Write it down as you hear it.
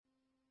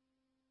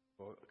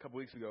Well, a couple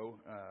weeks ago,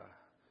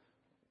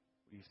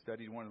 we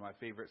studied one of my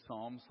favorite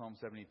Psalms, Psalm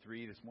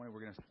 73. This morning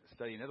we're going to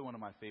study another one of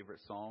my favorite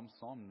Psalms,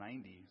 Psalm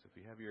 90. So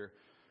if you have your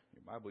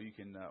Bible, you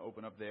can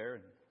open up there.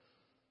 And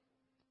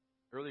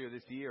earlier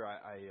this year,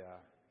 I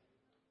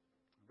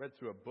read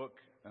through a book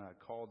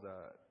called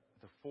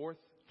The Fourth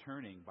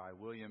Turning by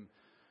William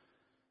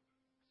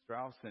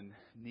Strauss and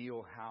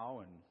Neil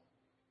Howe. And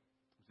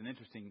it was an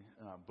interesting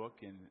book.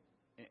 And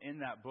in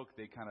that book,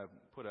 they kind of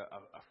put a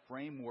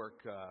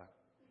framework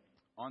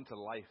onto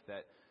life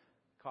that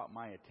caught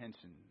my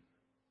attention.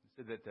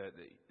 It said that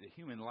the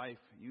human life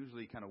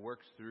usually kind of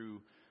works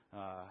through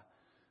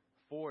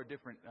four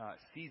different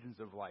seasons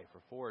of life,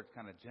 or four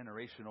kind of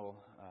generational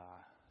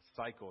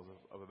cycles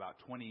of about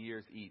 20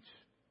 years each.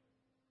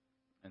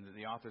 And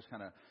the authors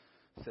kind of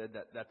said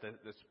that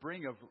the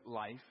spring of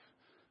life,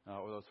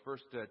 or those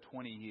first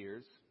 20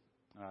 years,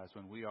 is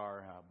when we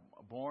are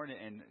born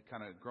and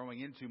kind of growing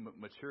into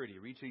maturity,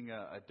 reaching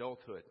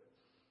adulthood.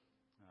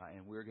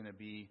 And we're going to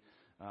be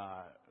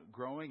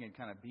growing and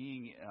kind of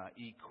being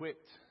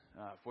equipped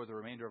for the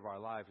remainder of our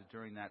lives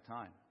during that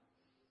time.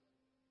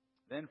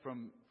 Then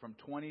from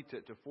 20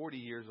 to 40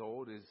 years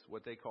old is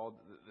what they call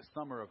the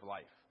summer of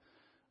life,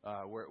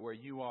 where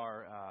you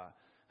are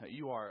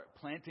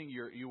planting,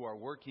 you are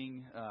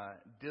working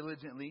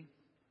diligently,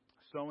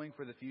 sowing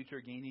for the future,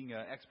 gaining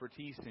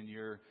expertise in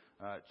your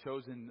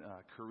chosen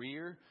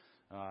career,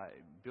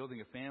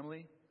 building a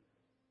family.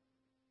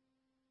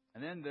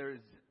 And then there's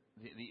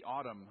the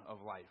autumn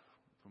of life,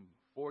 from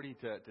 40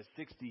 to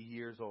 60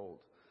 years old,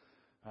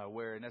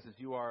 where in essence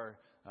you are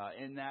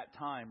in that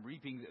time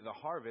reaping the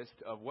harvest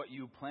of what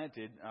you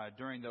planted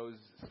during those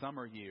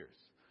summer years.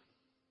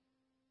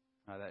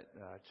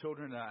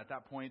 Children at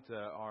that point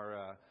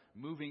are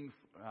moving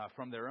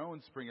from their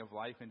own spring of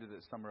life into the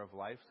summer of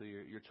life. So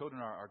your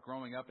children are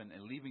growing up and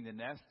leaving the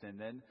nest, and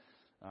then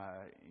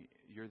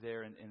you're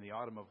there in the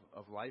autumn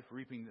of life,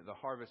 reaping the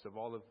harvest of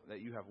all of that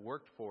you have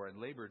worked for and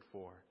labored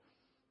for.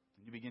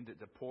 You begin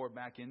to pour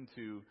back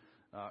into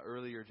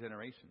earlier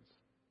generations.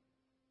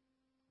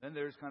 Then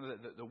there's kind of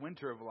the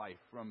winter of life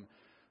from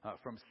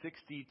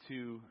 60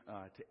 to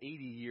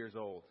 80 years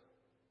old,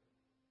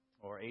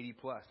 or 80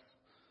 plus.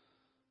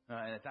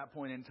 And at that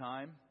point in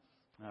time,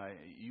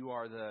 you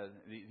are the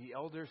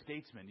elder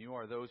statesman. You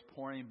are those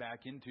pouring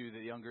back into the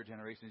younger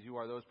generations. You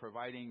are those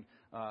providing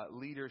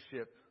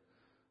leadership,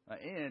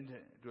 and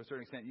to a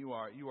certain extent, you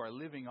are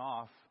living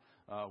off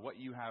what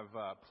you have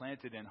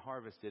planted and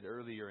harvested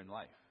earlier in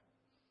life.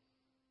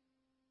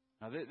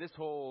 Now, this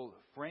whole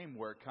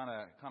framework kind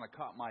of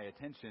caught my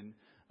attention,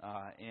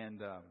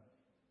 and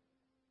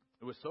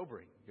it was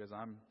sobering because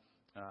I'm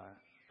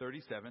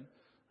 37,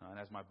 and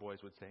as my boys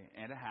would say,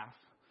 and a half.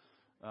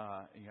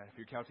 If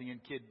you're counting in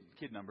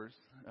kid numbers,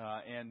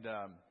 and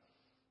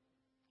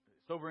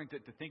sobering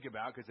to think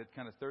about because it's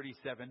kind of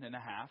 37 and a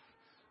half.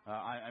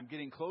 I'm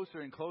getting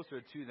closer and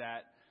closer to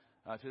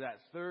that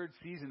third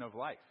season of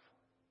life.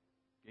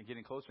 And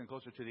getting closer and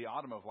closer to the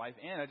autumn of life.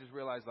 And I just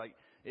realized, like,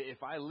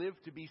 if I live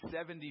to be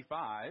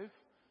 75,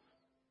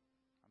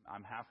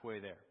 I'm halfway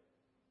there.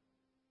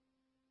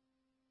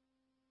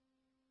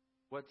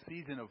 What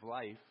season of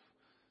life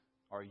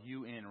are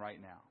you in right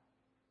now?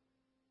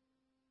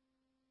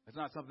 It's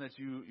not something that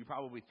you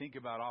probably think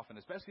about often,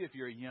 especially if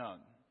you're young.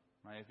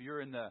 Right? If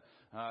you're in the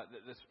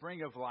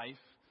spring of life,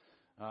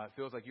 it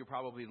feels like you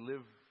probably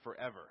live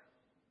forever.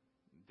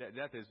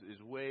 Death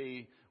is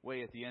way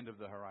at the end of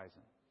the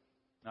horizon.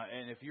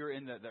 And if you're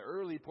in the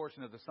early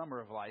portion of the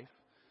summer of life,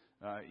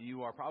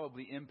 you are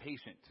probably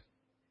impatient,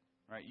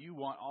 right? You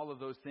want all of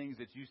those things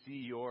that you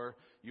see your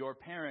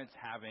parents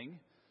having.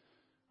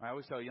 I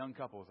always tell young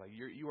couples, like,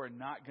 you are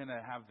not going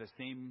to have the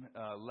same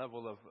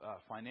level of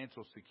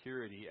financial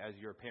security as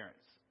your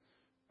parents,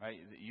 right?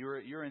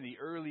 You're in the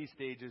early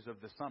stages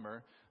of the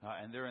summer,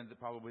 and they're in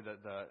probably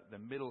the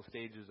middle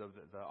stages of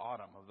the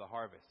autumn, of the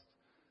harvest.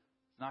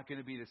 It's not going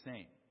to be the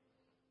same.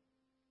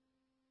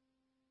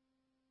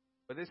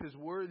 But this is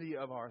worthy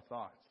of our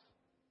thoughts.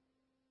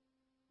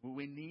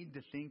 We need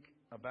to think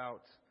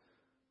about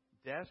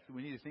death.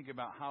 We need to think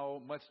about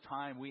how much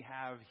time we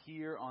have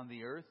here on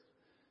the earth.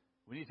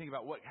 We need to think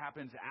about what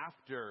happens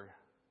after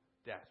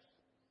death.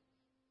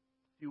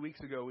 A few weeks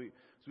ago,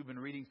 we've been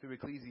reading through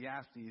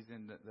Ecclesiastes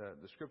in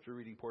the scripture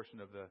reading portion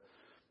of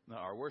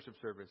our worship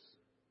service.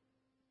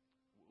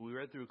 We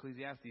read through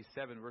Ecclesiastes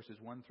 7, verses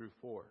 1 through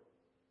 4.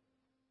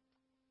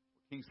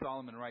 King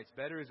Solomon writes,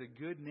 "Better is a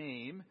good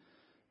name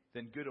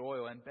than good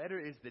oil, and better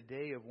is the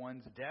day of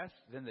one's death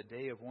than the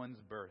day of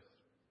one's birth.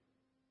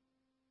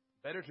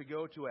 Better to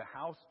go to a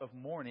house of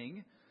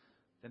mourning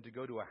than to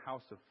go to a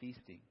house of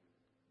feasting,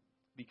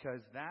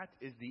 because that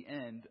is the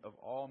end of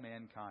all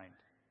mankind.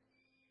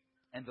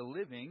 And the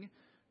living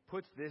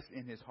puts this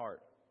in his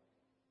heart.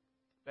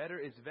 Better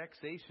is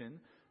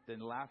vexation than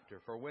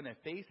laughter, for when a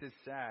face is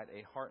sad,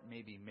 a heart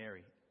may be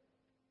merry.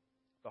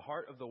 The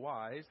heart of the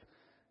wise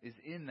is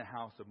in the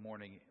house of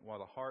mourning, while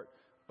the heart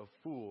of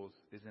fools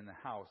is in the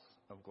house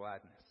of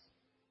gladness."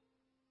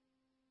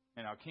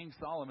 And now King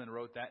Solomon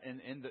wrote that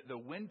in the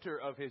winter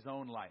of his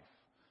own life.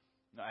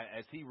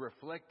 as he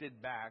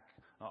reflected back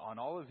on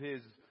all of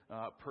his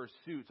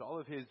pursuits, all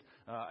of his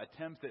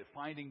attempts at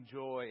finding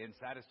joy and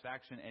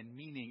satisfaction and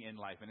meaning in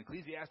life. And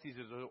Ecclesiastes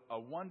is a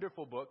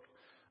wonderful book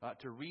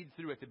to read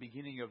through at the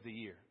beginning of the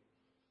year.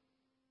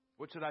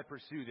 What should I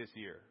pursue this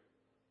year?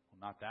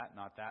 Well, not that,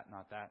 not that,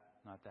 not that,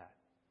 not that.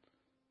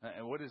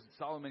 And what does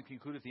Solomon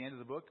conclude at the end of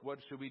the book? What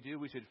should we do?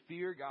 We should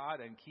fear God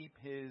and keep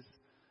His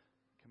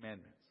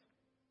commandments.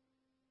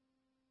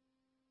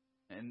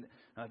 And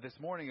this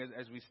morning,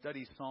 as we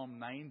study Psalm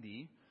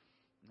 90,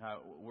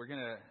 we're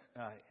going to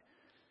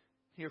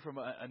hear from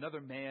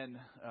another man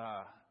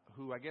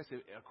who, I guess,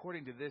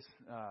 according to this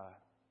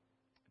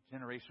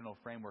generational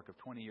framework of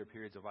 20-year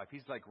periods of life,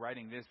 he's like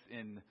writing this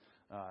in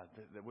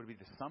would be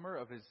the summer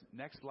of his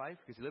next life,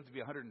 because he lived to be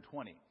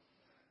 120.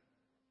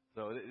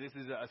 So this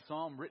is a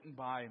psalm written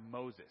by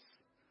Moses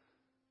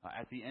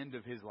at the end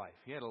of his life.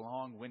 He had a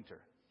long winter.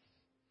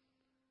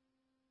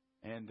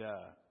 And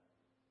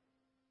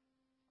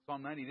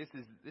Psalm 90,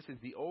 this is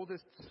the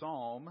oldest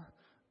psalm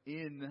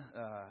in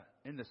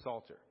the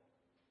Psalter.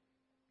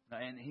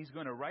 And he's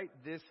going to write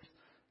this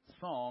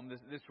psalm,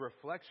 this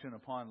reflection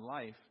upon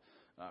life,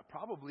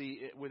 probably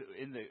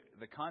in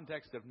the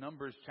context of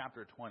Numbers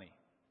chapter 20.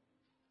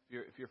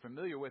 If you're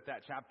familiar with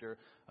that chapter,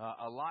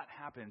 a lot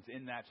happens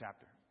in that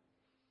chapter.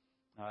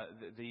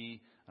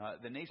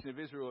 The nation of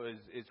Israel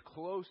is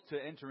close to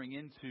entering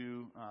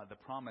into the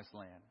promised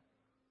land.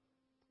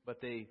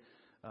 But they,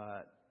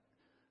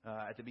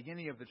 at the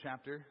beginning of the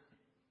chapter,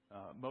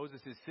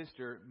 Moses'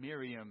 sister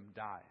Miriam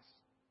dies.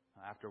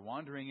 After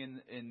wandering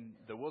in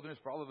the wilderness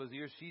for all of those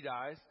years, she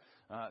dies.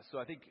 So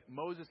I think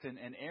Moses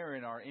and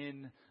Aaron are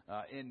in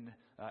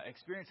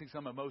experiencing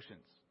some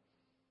emotions.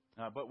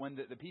 But when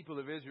the people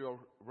of Israel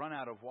run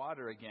out of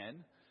water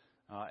again,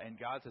 and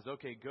God says,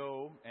 okay,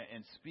 go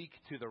and speak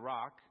to the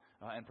rock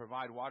and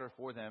provide water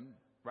for them.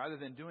 Rather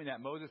than doing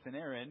that, Moses and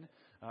Aaron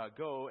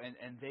go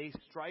and they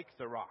strike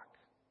the rock.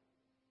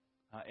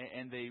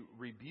 And they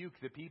rebuke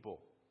the people.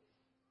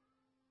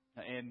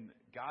 And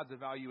God's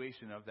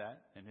evaluation of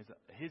that, and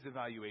his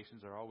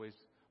evaluations are always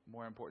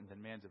more important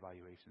than man's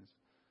evaluations.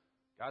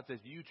 God says,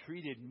 you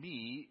treated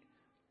me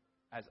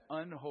as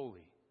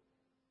unholy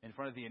in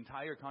front of the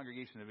entire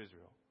congregation of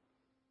Israel.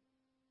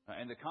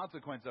 And the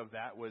consequence of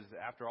that was,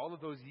 after all of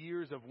those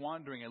years of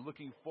wandering and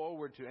looking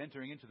forward to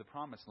entering into the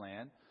promised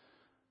land,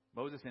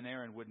 Moses and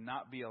Aaron would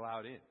not be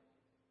allowed in.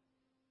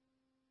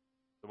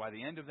 So by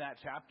the end of that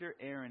chapter,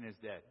 Aaron is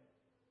dead.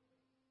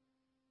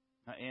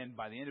 And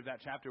by the end of that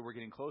chapter, we're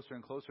getting closer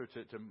and closer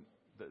to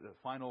the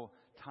final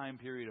time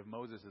period of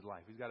Moses'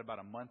 life. He's got about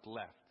a month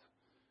left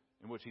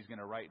in which he's going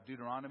to write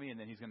Deuteronomy, and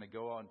then he's going to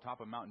go on top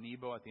of Mount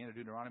Nebo at the end of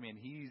Deuteronomy, and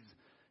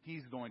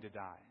he's going to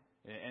die.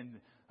 And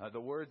the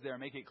words there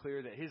make it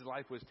clear that his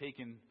life was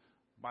taken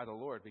by the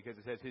Lord, because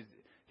it says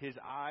his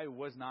eye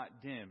was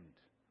not dimmed.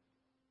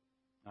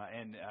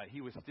 And he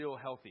was still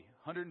healthy.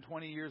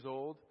 120 years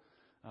old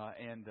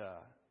and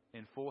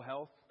in full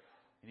health.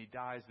 And he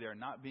dies there,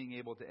 not being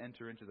able to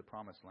enter into the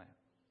promised land.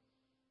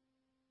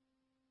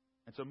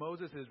 And so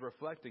Moses is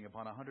reflecting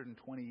upon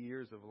 120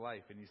 years of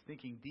life. And he's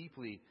thinking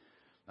deeply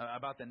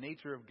about the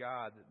nature of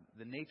God,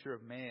 the nature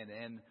of man,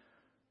 and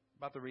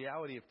about the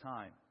reality of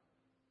time.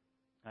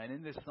 And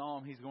in this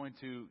psalm, he's going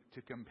to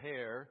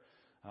compare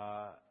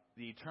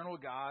the eternal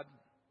God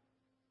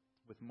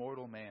with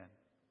mortal man.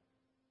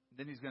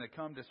 Then he's going to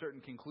come to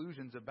certain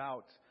conclusions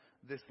about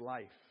this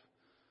life.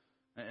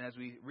 And as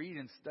we read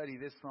and study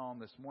this psalm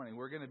this morning,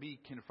 we're going to be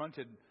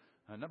confronted,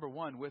 number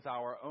one, with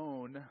our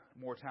own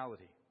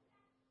mortality.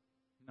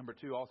 Number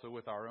two, also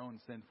with our own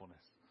sinfulness.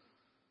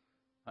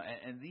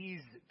 And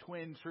these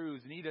twin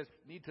truths need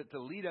to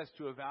lead us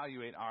to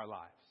evaluate our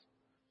lives.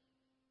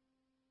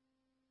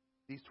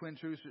 These twin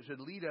truths should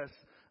lead us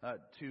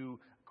to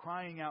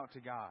crying out to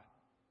God,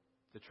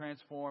 to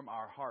transform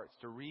our hearts,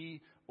 to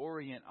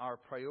reorient our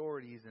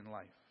priorities in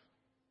life.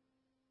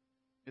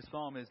 This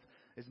psalm is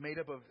made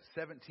up of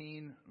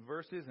 17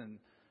 verses, and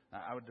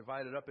I would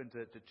divide it up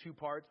into two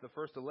parts. The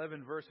first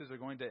 11 verses are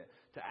going to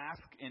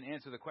ask and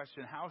answer the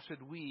question, how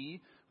should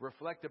we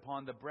reflect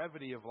upon the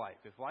brevity of life?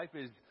 If life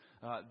is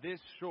this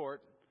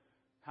short,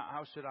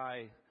 how should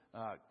I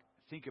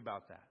think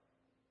about that?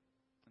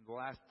 And the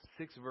last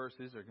 6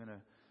 verses are going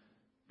to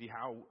be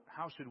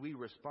how should we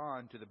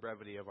respond to the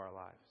brevity of our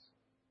lives?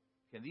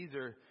 And these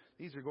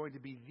are going to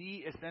be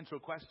the essential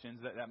questions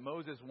that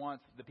Moses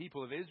wants the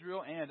people of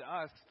Israel and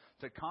us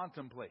to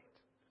contemplate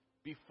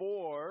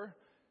before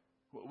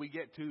we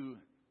get to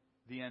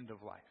the end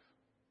of life.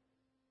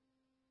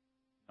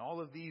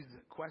 All of these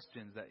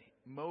questions that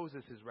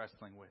Moses is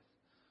wrestling with,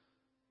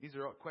 these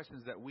are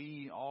questions that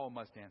we all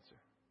must answer.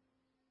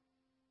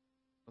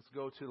 Let's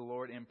go to the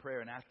Lord in prayer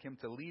and ask Him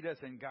to lead us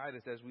and guide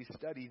us as we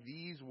study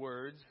these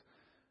words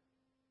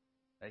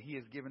that He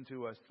has given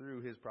to us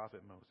through His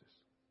prophet Moses.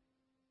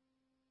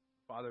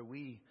 Father,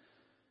 we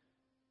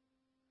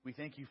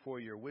thank You for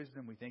Your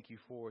wisdom. We thank You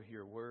for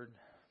Your word.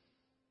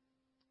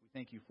 We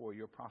thank You for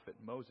Your prophet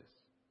Moses,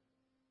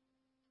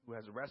 who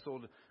has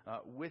wrestled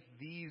with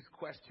these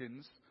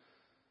questions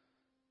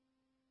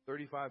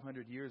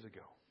 3,500 years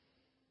ago.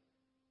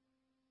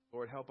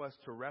 Lord, help us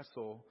to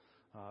wrestle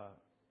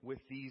with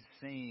these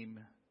same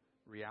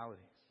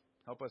realities.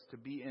 Help us to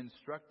be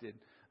instructed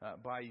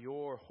by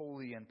your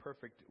holy and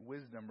perfect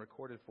wisdom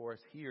recorded for us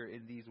here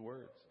in these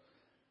words.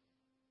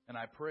 And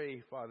I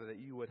pray, Father, that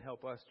you would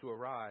help us to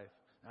arrive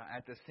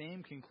at the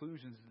same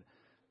conclusions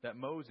that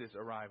Moses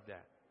arrived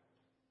at.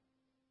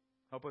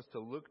 Help us to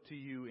look to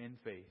you in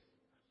faith,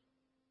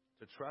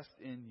 to trust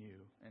in you,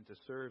 and to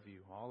serve you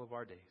all of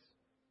our days.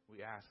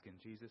 We ask in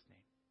Jesus'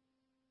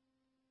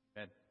 name.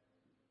 Amen.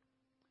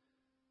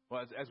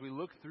 Well, as we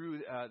look through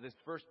this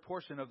first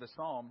portion of the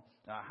psalm,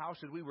 how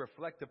should we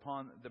reflect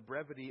upon the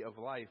brevity of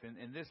life?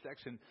 In this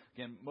section,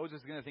 again, Moses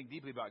is going to think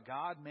deeply about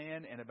God,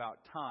 man, and about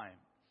time.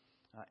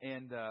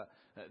 And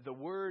the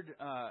word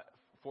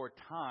for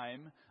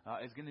time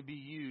is going to be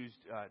used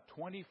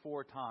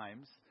 24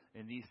 times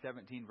in these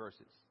 17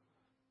 verses.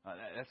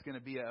 That's going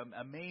to be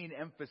a main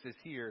emphasis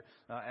here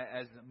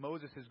as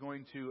Moses is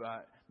going to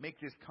make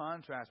this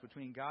contrast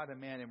between God and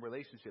man in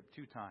relationship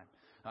to time.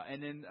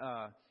 And in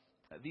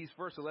these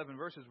first 11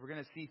 verses, we're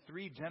going to see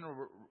three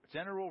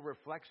general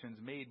reflections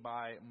made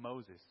by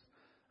Moses.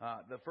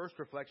 The first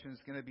reflection is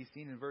going to be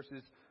seen in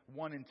verses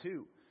 1 and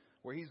 2,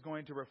 where he's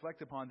going to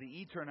reflect upon the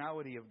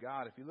eternality of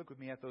God. If you look with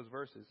me at those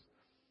verses,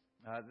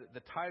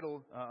 the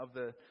title of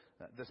the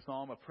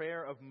psalm, A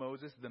Prayer of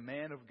Moses, the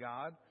Man of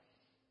God.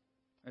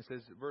 It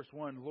says, verse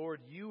 1, Lord,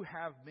 you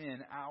have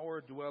been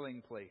our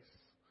dwelling place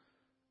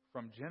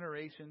from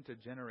generation to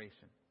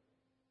generation.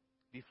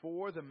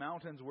 Before the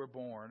mountains were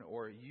born,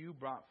 or you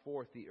brought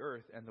forth the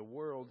earth and the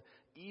world,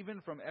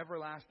 even from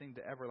everlasting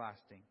to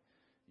everlasting,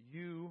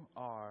 you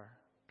are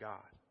God.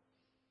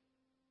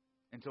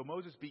 And so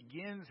Moses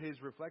begins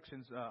his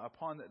reflections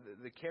upon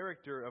the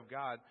character of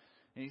God.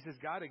 And he says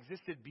God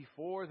existed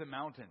before the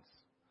mountains.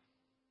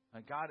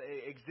 God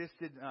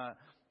existed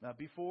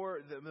before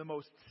the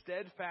most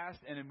steadfast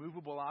and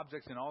immovable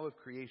objects in all of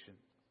creation.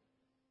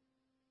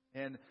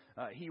 And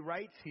he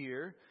writes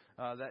here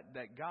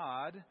that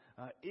God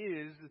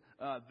is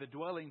the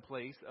dwelling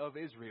place of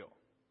Israel.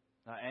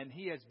 And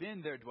he has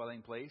been their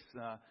dwelling place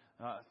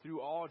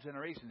through all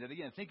generations. And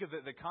again, think of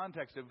the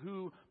context of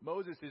who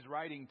Moses is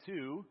writing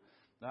to.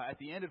 At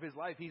the end of his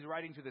life, he's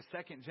writing to the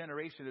second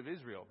generation of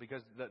Israel,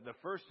 because the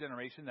first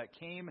generation that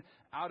came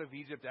out of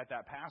Egypt at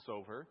that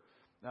Passover,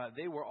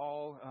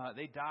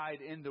 they died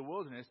in the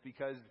wilderness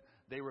because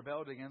they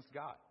rebelled against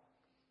God.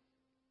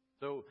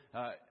 So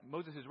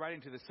Moses is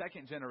writing to the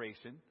second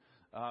generation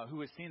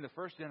who has seen the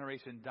first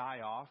generation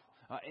die off.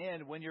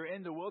 And when you're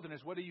in the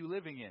wilderness, what are you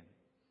living in?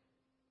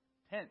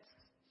 Tents.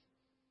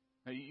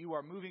 Now, you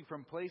are moving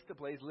from place to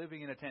place,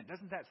 living in a tent.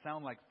 Doesn't that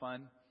sound like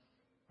fun?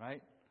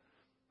 Right?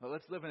 Well,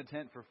 let's live in a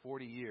tent for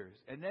 40 years.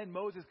 And then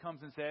Moses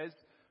comes and says,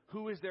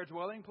 who is their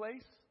dwelling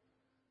place?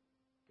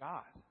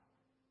 God.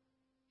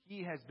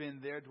 He has been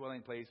their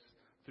dwelling place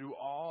through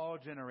all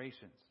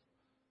generations.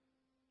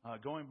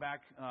 Going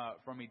back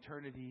from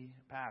eternity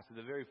past to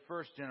the very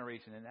first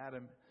generation in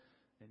Adam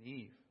and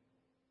Eve.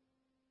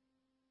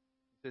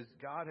 It says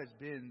God has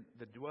been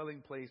the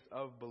dwelling place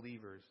of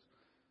believers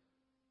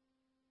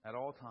at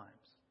all times.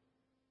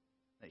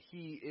 That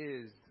He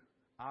is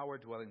our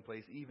dwelling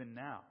place even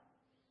now.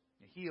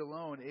 He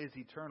alone is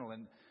eternal.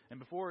 And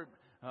before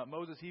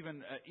Moses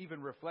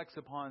even reflects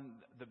upon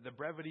the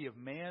brevity of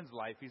man's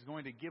life, he's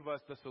going to give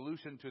us the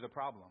solution to the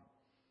problem.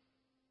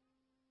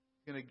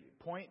 He's going to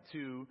point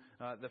to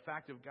the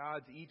fact of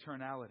God's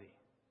eternality.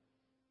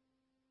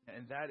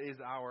 And that is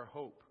our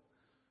hope.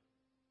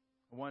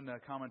 One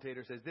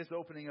commentator says, this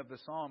opening of the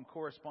psalm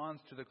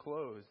corresponds to the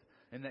close,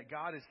 and that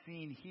God is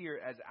seen here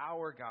as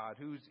our God,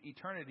 whose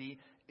eternity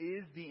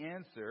is the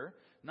answer,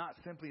 not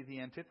simply the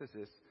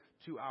antithesis,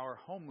 to our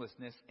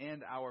homelessness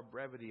and our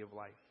brevity of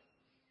life.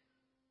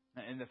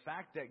 And the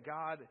fact that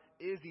God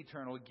is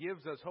eternal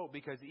gives us hope,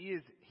 because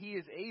He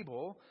is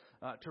able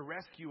to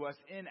rescue us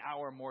in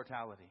our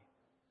mortality.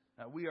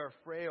 We are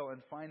frail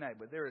and finite,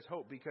 but there is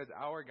hope, because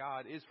our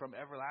God is from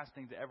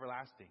everlasting to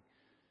everlasting.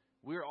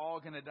 We're all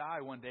going to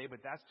die one day,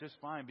 but that's just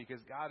fine, because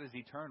God is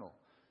eternal,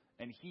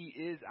 and He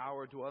is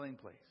our dwelling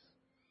place.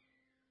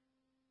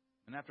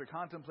 And after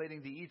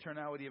contemplating the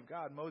eternality of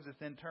God, Moses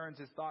then turns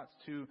his thoughts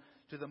to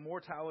the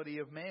mortality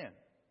of man.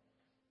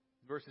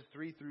 Verses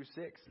 3 through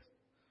 6.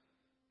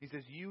 He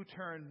says, you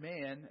turn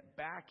man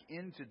back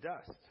into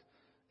dust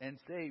and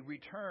say,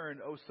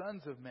 return, O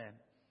sons of men.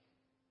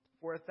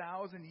 For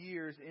 1,000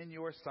 years in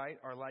your sight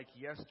are like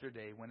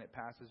yesterday when it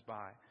passes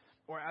by,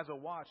 or as a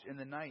watch in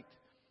the night.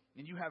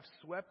 And you have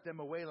swept them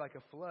away like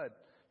a flood.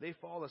 They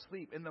fall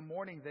asleep. In the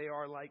morning they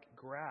are like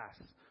grass,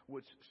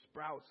 which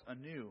sprouts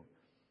anew.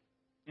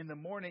 In the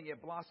morning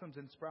it blossoms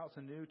and sprouts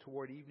anew.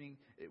 Toward evening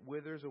it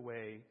withers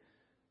away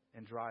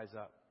and dries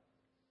up.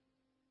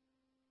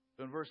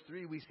 So in verse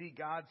 3 we see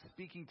God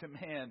speaking to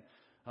man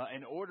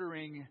and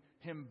ordering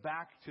him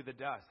back to the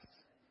dust,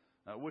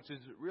 which is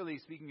really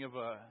speaking of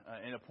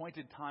an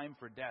appointed time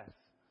for death.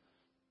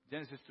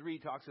 Genesis 3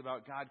 talks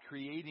about God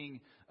creating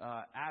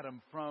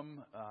Adam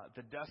from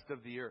the dust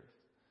of the earth.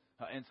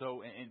 And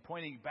so in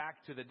pointing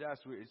back to the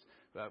dust,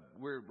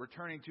 we're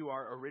returning to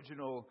our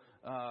original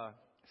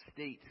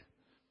state.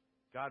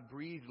 God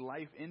breathed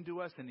life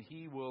into us, and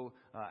He will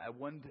at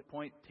one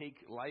point take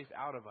life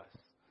out of us.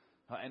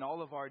 And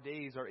all of our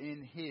days are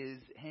in His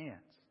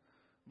hands.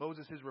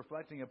 Moses is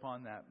reflecting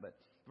upon that. But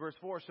verse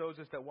 4 shows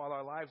us that while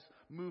our lives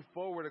move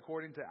forward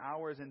according to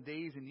hours and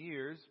days and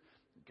years,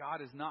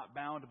 God is not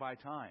bound by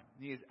time.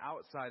 He is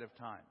outside of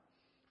time.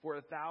 For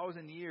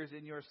 1,000 years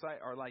in your sight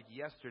are like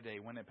yesterday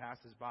when it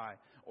passes by,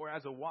 or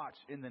as a watch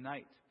in the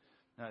night.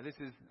 This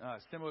is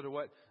similar to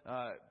what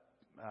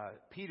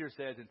Peter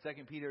says in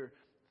 2 Peter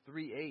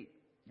 3:8,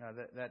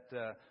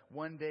 that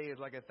one day is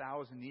like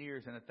 1,000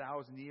 years, and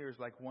 1,000 years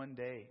like one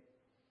day.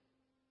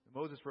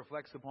 Moses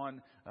reflects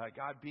upon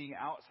God being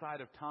outside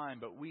of time,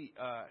 but we,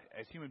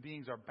 as human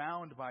beings, are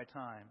bound by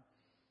time.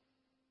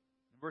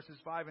 In verses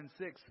 5 and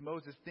 6,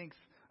 Moses thinks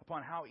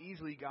upon how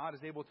easily God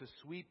is able to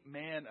sweep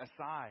man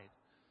aside,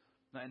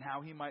 and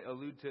how He might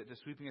allude to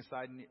sweeping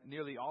aside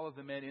nearly all of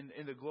the men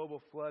in the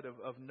global flood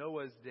of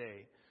Noah's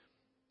day.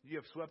 You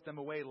have swept them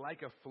away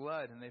like a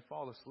flood, and they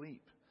fall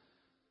asleep.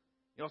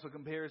 He also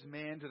compares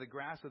man to the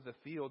grass of the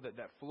field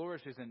that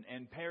flourishes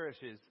and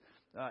perishes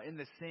in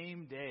the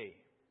same day.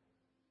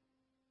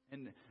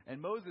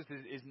 And Moses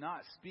is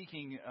not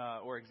speaking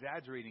or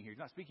exaggerating here. He's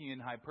not speaking in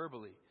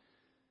hyperbole.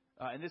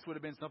 And this would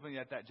have been something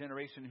that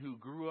generation who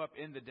grew up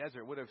in the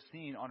desert would have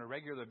seen on a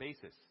regular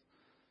basis.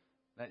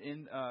 That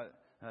in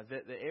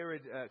the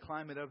arid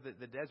climate of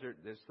the desert,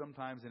 there's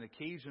sometimes an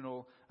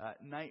occasional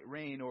night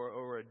rain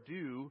or a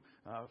dew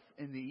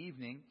in the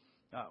evening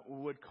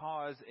would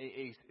cause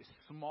a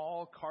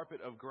small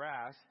carpet of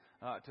grass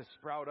to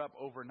sprout up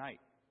overnight.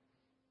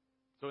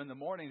 So in the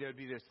morning, there would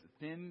be this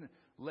thin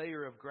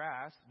layer of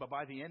grass, but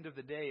by the end of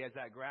the day, as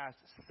that grass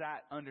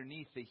sat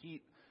underneath the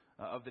heat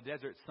of the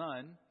desert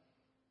sun,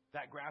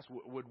 that grass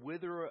would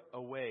wither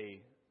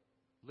away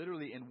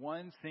literally in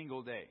one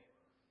single day.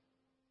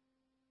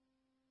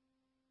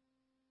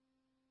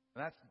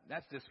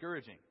 That's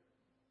discouraging,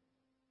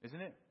 isn't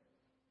it?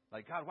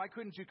 Like, God, why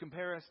couldn't you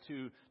compare us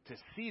to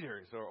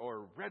cedars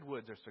or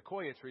redwoods or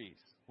sequoia trees?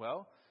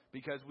 Well,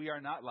 because we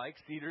are not like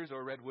cedars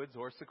or redwoods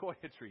or sequoia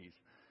trees.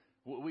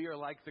 We are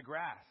like the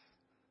grass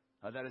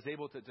that is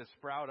able to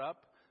sprout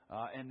up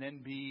and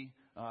then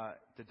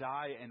to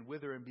die and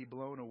wither and be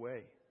blown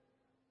away.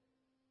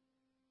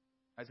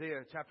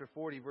 Isaiah chapter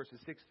 40, verses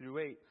 6 through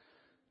 8,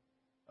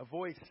 a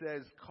voice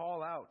says,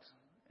 "Call out."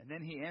 And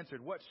then He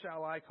answered, "What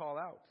shall I call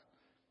out?"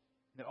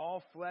 That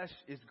all flesh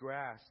is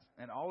grass,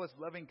 and all its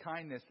loving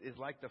kindness is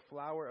like the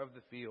flower of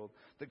the field.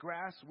 The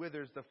grass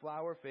withers, the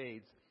flower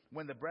fades,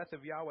 when the breath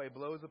of Yahweh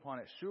blows upon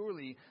it.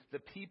 Surely the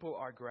people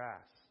are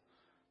grass.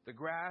 The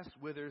grass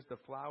withers, the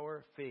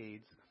flower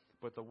fades,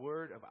 but the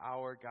word of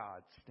our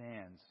God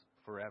stands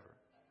forever.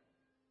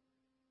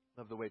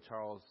 Love the way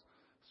Charles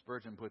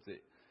Spurgeon puts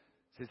it.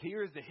 He says,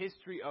 here is the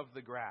history of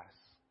the grass.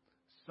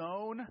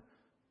 Sown,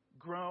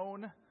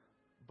 grown,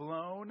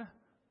 blown,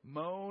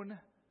 mown,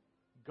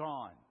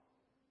 gone.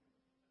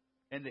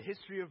 And the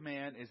history of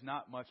man is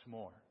not much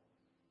more.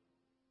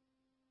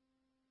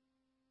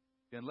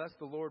 Unless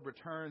the Lord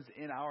returns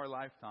in our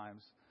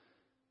lifetimes,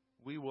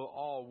 we will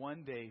all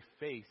one day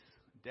face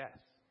death.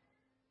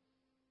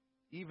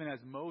 Even as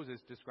Moses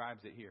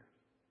describes it here.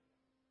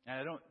 And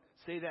I don't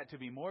say that to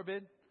be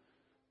morbid.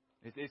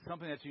 It's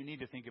something that you need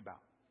to think about.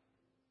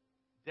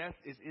 Death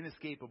is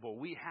inescapable.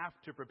 We have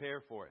to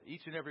prepare for it,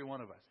 each and every one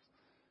of us.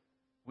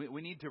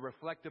 We need to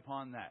reflect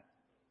upon that.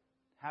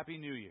 Happy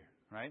New Year,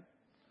 right?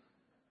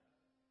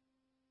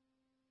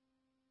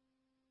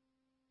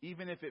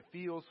 Even if it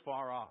feels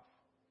far off.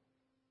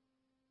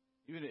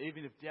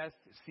 Even if death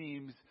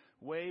seems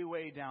way,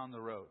 way down the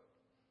road.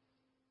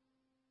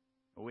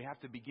 But we have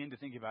to begin to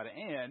think about it.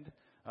 And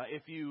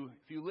if you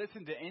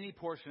listen to any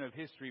portion of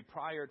history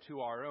prior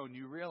to our own,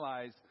 you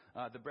realize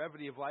the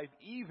brevity of life,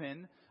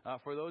 even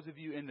for those of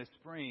you in the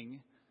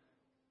spring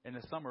and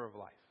the summer of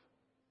life.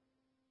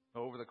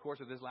 Over the course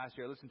of this last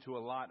year, I listened to a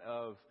lot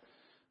of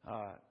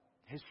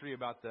history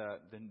about the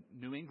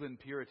New England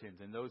Puritans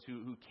and those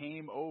who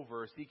came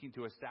over seeking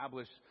to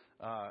establish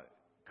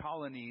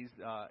colonies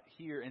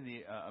here in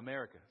the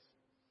Americas.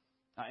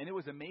 And it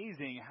was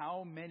amazing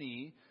how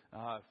many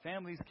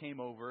families came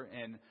over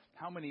and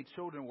how many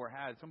children were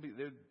had.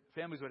 Their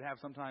families would have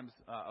sometimes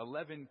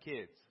 11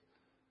 kids.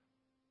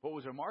 What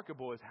was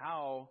remarkable is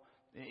how,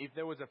 if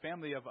there was a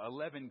family of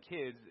 11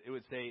 kids, it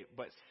would say,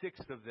 but 6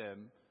 of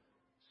them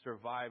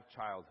survived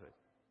childhood.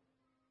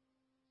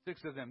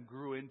 6 of them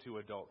grew into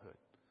adulthood.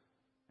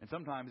 And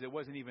sometimes it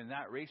wasn't even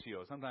that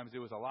ratio. Sometimes it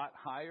was a lot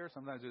higher.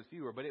 Sometimes it was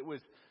fewer. But it was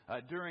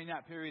during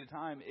that period of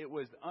time, it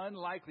was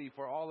unlikely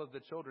for all of the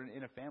children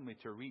in a family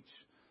to reach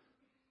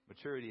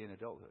maturity in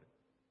adulthood.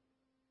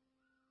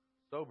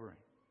 Sobering.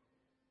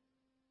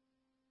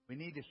 We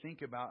need to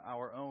think about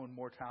our own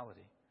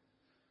mortality.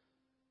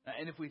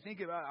 And if we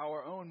think about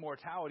our own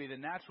mortality, the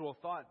natural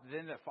thought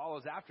then that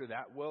follows after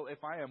that, well,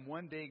 if I am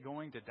one day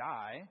going to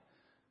die,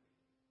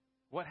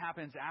 what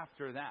happens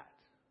after that?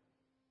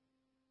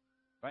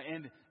 Right?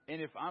 And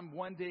if I'm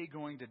one day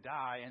going to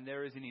die and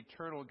there is an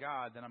eternal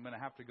God that I'm going to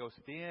have to go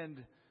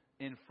stand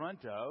in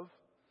front of,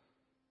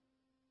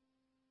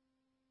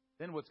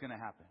 then what's going to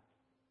happen?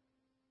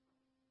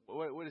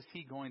 What is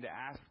he going to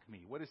ask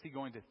me? What is he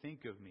going to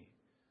think of me?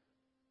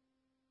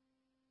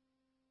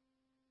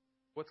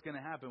 What's going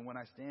to happen when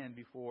I stand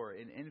before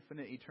an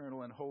infinite,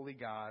 eternal, and holy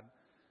God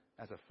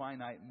as a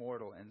finite,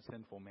 mortal, and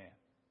sinful man?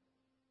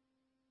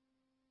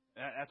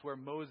 That's where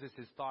Moses'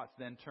 thoughts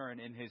then turn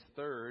in his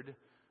third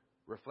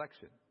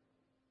reflection.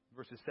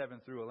 Verses 7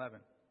 through 11.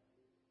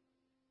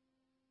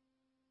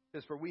 It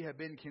says, "For we have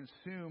been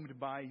consumed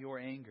by your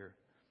anger,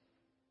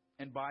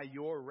 and by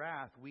your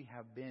wrath we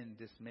have been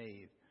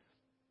dismayed.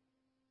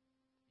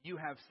 You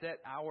have set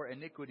our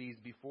iniquities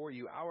before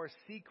you, our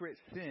secret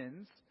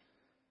sins,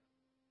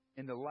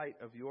 in the light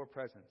of your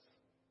presence.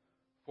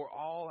 For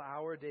all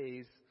our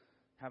days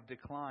have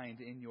declined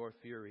in your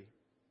fury.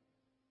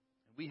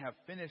 We have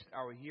finished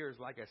our years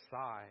like a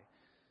sigh.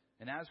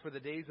 And as for the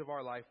days of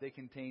our life, they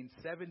contain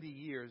 70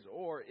 years,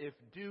 or if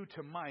due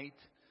to might,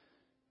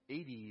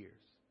 80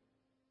 years.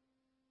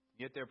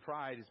 Yet their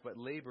pride is but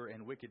labor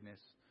and wickedness,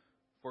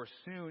 for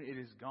soon it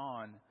is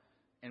gone,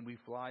 and we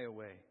fly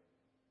away.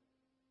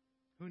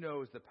 Who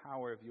knows the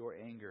power of your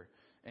anger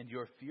and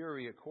your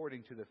fury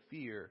according to the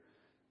fear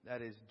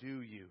that is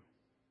due you?"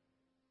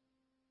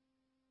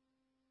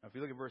 Now, if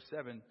you look at verse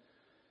 7,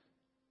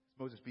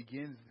 Moses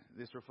begins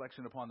this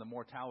reflection upon the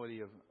mortality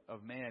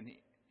of man.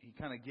 He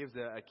kind of gives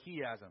a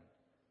chiasm.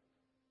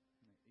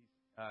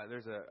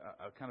 There's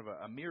a kind of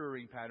a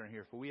mirroring pattern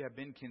here. "For we have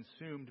been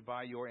consumed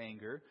by your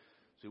anger."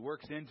 So he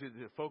works into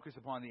the focus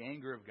upon the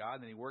anger of God,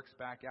 and then he works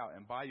back out.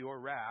 "And by your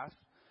wrath,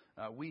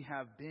 we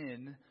have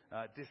been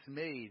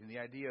dismayed." And the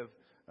idea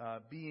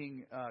of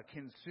being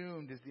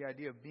consumed is the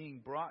idea of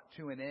being brought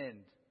to an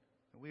end.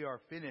 We are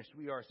finished.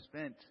 We are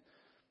spent.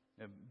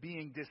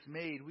 Being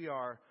dismayed, we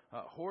are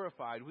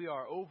horrified. We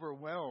are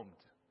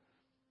overwhelmed.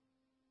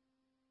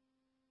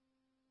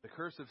 The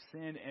curse of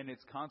sin and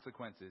its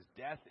consequences.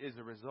 Death is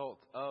a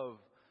result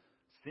of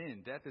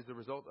sin. Death is a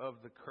result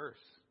of the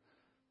curse.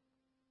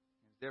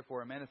 It's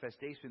therefore a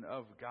manifestation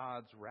of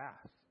God's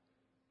wrath.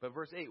 But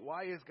verse 8,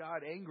 why is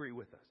God angry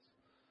with us?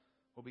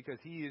 Well, because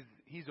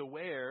He's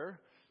aware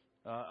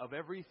of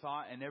every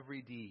thought and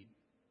every deed.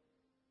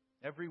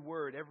 Every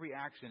word, every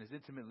action is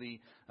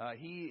intimately,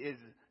 He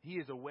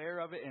is aware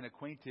of it and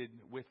acquainted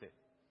with it.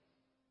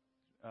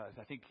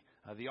 I think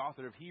the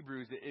author of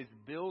Hebrews is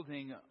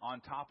building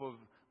on top of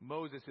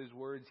Moses'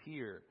 words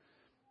here.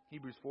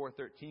 Hebrews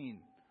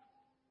 4:13.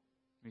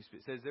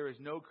 It says, "There is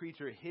no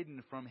creature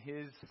hidden from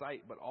His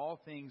sight, but all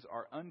things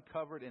are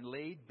uncovered and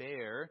laid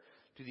bare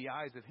to the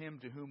eyes of Him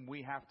to whom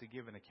we have to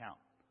give an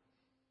account."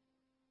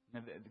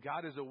 Now,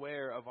 God is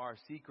aware of our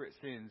secret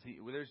sins.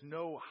 There's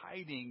no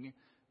hiding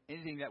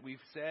anything that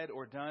we've said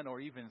or done or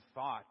even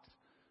thought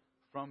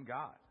from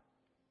God.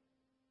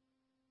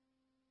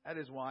 That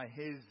is why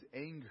His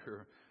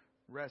anger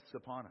rests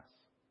upon us.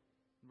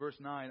 Verse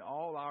 9,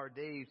 "All our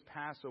days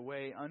pass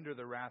away under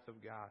the wrath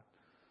of God."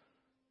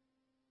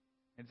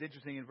 And it's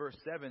interesting, in verse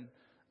 7,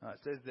 it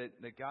says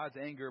that God's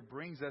anger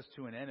brings us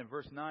to an end. In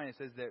verse 9, it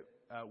says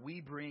that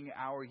we bring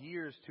our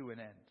years to an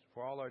end.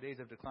 "For all our days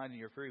have declined in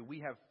your fury.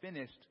 We have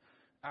finished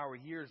our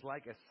years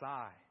like a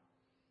sigh."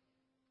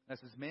 That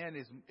says man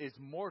is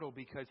mortal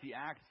because he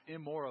acts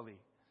immorally.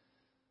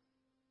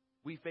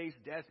 We face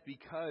death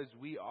because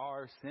we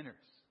are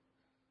sinners.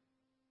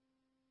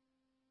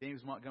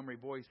 James Montgomery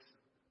Boyce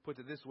puts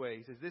it this way.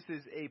 He says, "This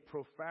is a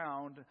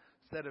profound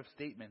set of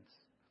statements.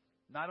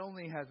 Not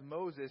only has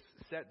Moses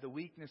set the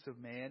weakness of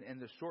man and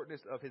the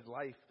shortness of his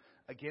life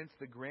against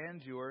the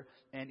grandeur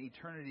and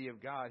eternity of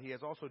God, he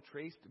has also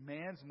traced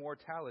man's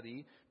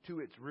mortality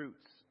to its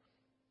roots.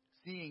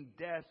 Seeing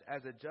death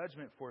as a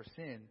judgment for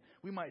sin,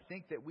 we might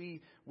think that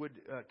we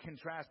would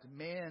contrast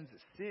man's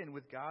sin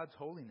with God's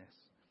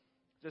holiness,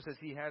 just as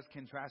He has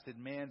contrasted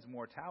man's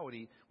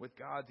mortality with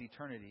God's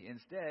eternity.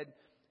 Instead,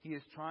 He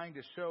is trying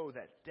to show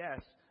that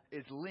death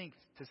is linked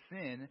to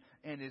sin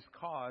and is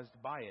caused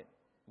by it.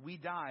 We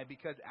die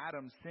because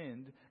Adam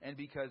sinned and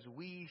because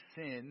we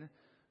sin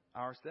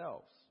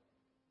ourselves."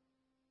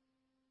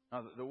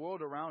 Now, the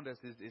world around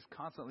us is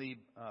constantly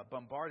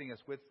bombarding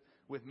us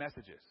with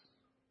messages.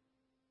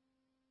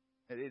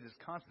 It is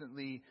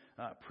constantly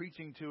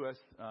preaching to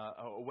us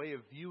a way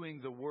of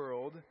viewing the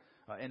world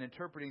and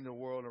interpreting the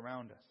world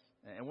around us.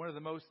 And one of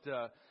the most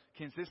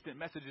consistent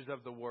messages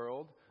of the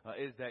world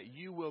is that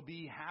you will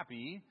be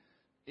happy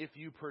if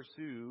you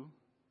pursue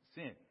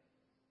sin.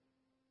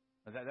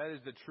 That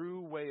is the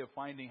true way of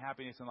finding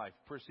happiness in life.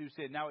 Pursue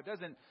sin. Now, it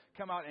doesn't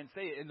come out and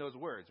say it in those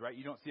words, right?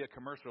 You don't see a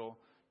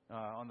commercial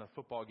on the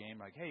football game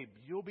like, "Hey,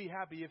 you'll be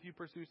happy if you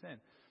pursue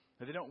sin."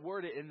 But they don't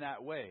word it in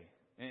that way.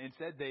 And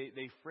instead,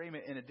 they frame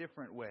it in a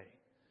different way.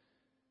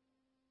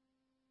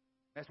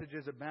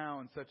 Messages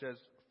abound, such as,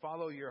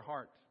 "Follow your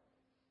heart.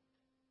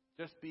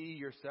 Just be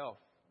yourself.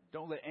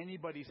 Don't let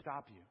anybody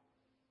stop you."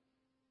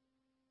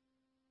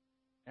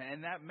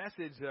 And that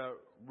message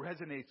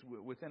resonates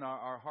within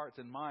our hearts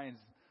and minds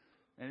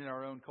and in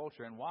our own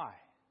culture. And why?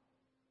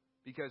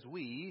 Because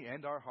we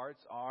and our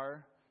hearts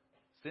are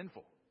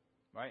sinful,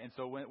 right? And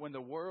so when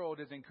the world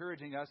is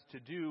encouraging us to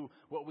do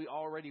what we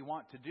already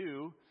want to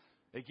do,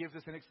 it gives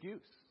us an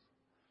excuse.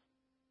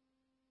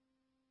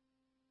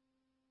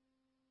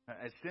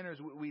 As sinners,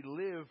 we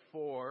live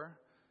for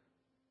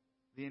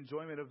the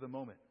enjoyment of the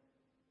moment.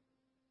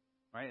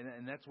 Right?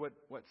 And that's what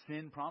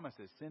sin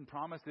promises. Sin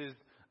promises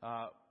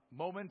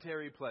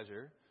momentary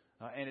pleasure,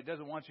 and it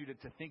doesn't want you to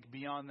think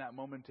beyond that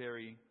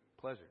momentary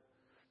pleasure.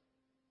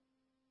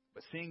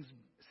 But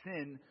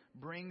sin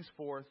brings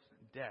forth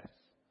death.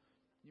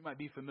 You might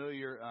be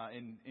familiar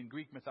in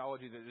Greek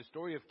mythology, the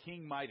story of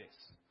King Midas.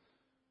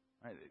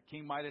 Right?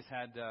 King Midas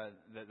had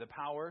the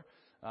power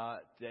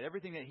that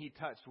everything that he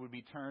touched would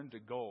be turned to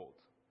gold.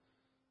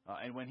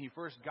 And when he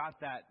first got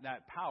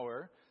that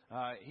power,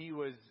 he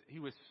was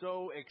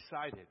so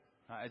excited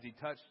as he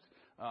touched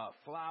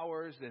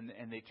flowers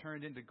and they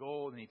turned into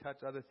gold, and he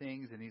touched other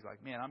things, and he's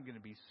like, man, I'm going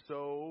to be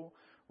so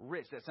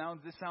rich. This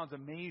sounds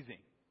amazing.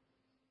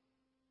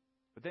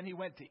 But then he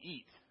went to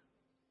eat,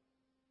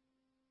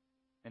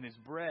 and his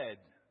bread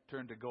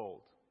turned to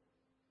gold.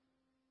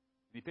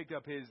 And he picked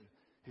up his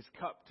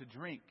cup to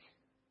drink,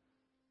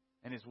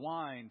 and his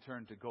wine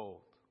turned to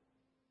gold.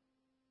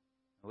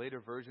 A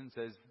later version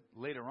says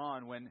later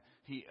on, when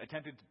he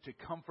attempted to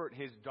comfort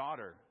his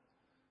daughter,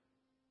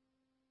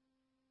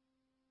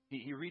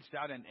 he reached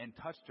out and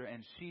touched her,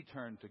 and she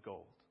turned to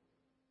gold.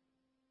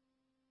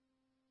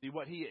 See,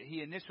 what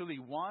he initially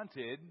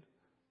wanted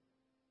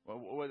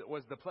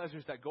was the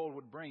pleasures that gold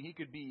would bring. He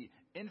could be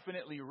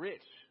infinitely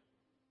rich.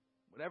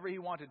 Whatever he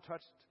wanted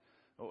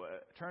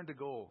turned to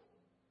gold.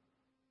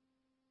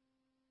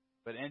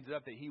 But it ended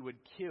up that he would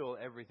kill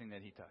everything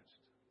that he touched.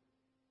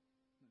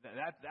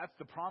 That's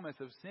the promise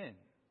of sin.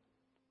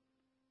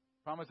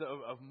 Promise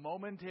of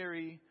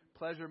momentary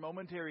pleasure,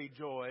 momentary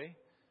joy,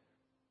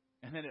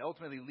 and then it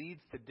ultimately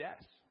leads to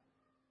death.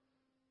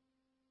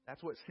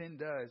 That's what sin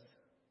does.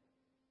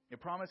 It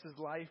promises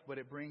life, but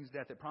it brings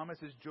death. It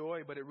promises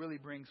joy, but it really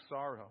brings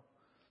sorrow.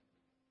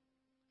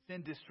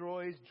 Sin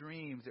destroys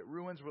dreams. It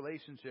ruins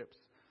relationships.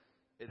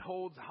 It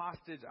holds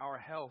hostage our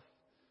health.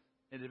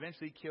 It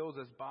eventually kills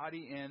us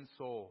body and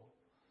soul.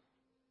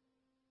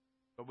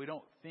 But we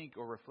don't think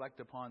or reflect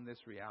upon this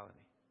reality.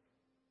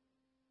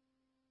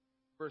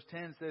 Verse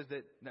 10 says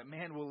that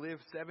man will live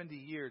 70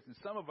 years, and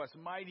some of us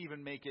might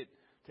even make it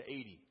to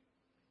 80.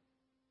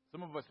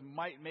 Some of us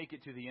might make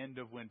it to the end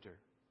of winter.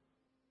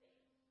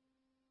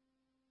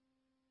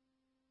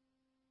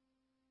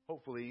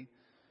 Hopefully,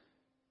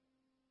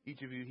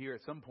 each of you here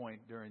at some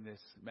point during this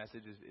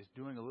message is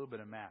doing a little bit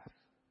of math.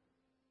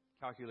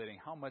 Calculating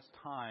how much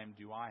time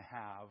do I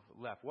have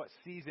left? What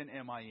season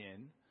am I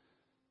in?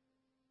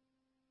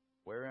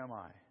 Where am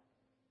I?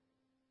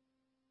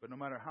 But no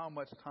matter how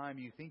much time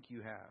you think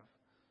you have,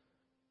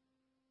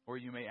 or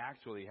you may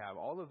actually have,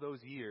 all of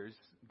those years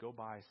go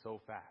by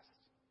so fast.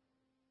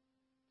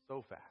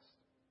 So fast.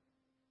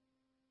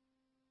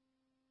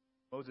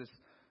 Moses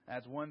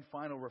adds one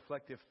final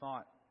reflective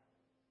thought.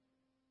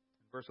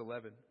 Verse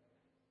 11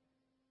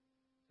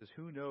 says,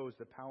 "Who knows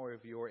the power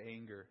of your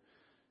anger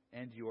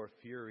and your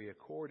fury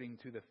according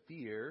to the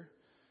fear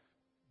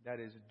that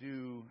is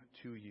due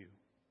to you?"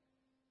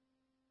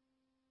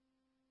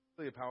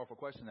 Really a powerful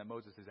question that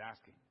Moses is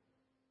asking,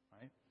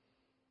 right?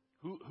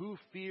 Who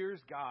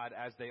fears God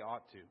as they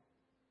ought to?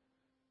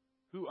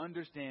 Who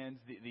understands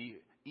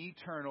the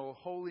eternal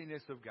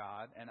holiness of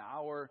God and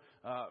our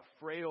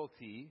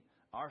frailty,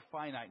 our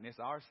finiteness,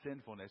 our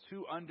sinfulness?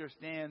 Who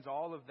understands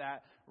all of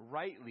that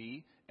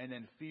rightly and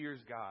then fears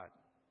God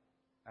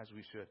as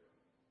we should?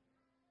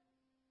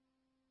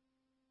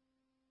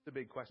 It's a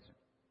big question.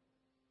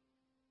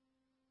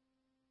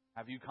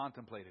 Have you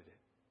contemplated it?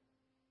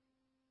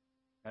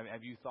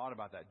 Have you thought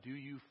about that? Do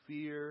you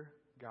fear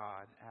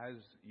God as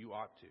you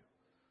ought to?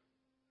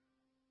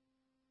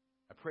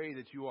 I pray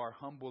that you are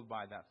humbled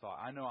by that thought.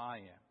 I know I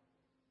am.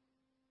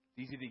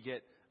 It's easy to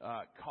get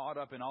caught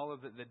up in all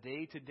of the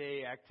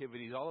day-to-day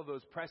activities, all of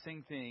those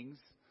pressing things,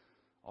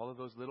 all of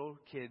those little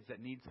kids that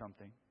need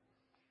something.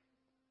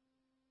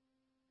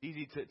 It's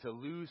easy to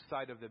lose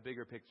sight of the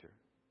bigger picture.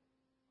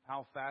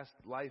 How fast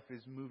life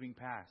is moving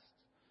past.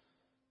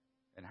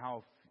 And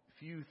how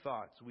few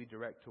thoughts we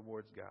direct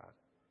towards God.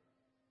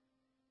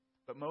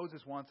 But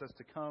Moses wants us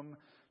to come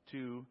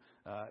to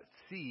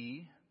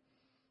see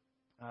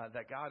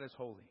that God is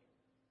holy.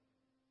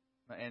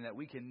 And that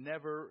we can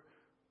never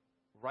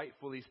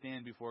rightfully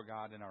stand before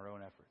God in our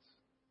own efforts.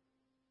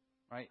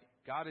 Right?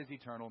 God is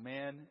eternal.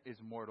 Man is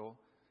mortal.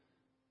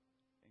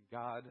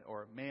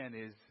 And man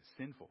is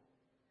sinful.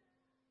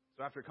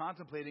 So after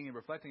contemplating and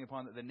reflecting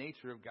upon the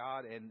nature of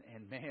God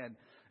and man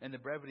and the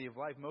brevity of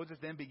life, Moses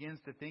then begins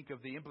to think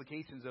of the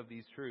implications of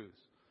these truths.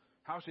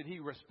 How should he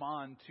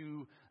respond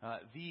to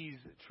these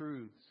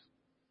truths?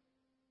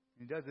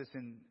 He does this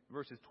in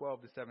verses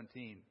 12 to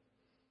 17.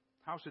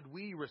 How should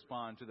we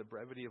respond to the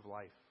brevity of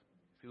life?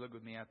 If you look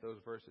with me at those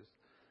verses.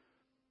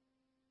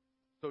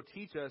 So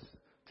teach us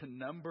to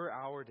number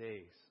our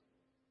days,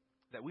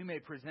 that we may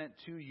present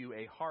to you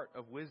a heart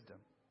of wisdom.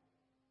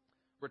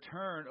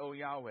 Return, O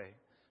Yahweh.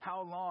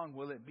 How long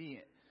will it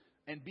be?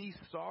 And be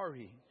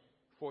sorry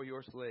for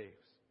your slaves.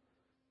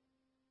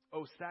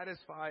 O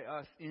satisfy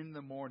us in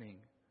the morning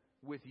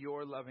with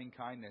your loving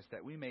kindness,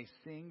 that we may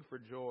sing for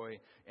joy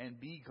and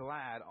be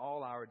glad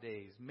all our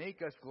days.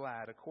 Make us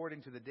glad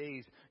according to the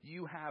days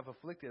you have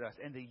afflicted us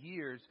and the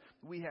years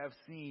we have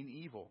seen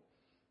evil.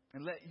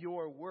 And let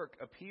your work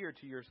appear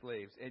to your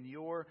slaves and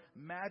your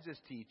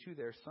majesty to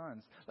their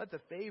sons. Let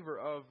the favor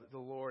of the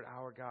Lord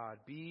our God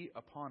be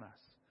upon us,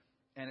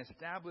 and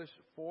establish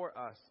for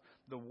us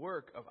the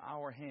work of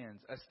our hands.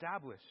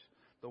 Establish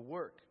the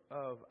work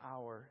of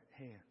our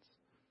hands.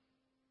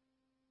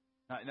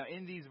 Now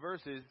in these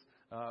verses,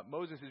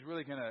 Moses is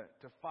really going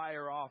to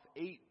fire off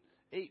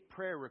eight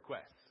prayer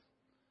requests.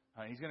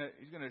 He's going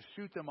to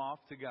shoot them off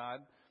to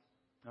God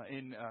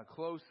in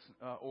close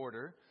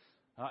order.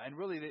 And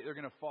really, they're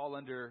going to fall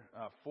under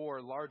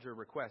four larger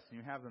requests. And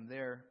you have them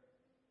there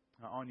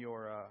on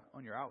your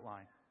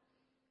outline.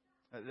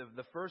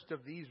 The first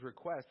of these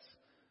requests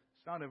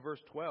is found in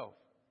verse 12.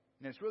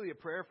 And it's really a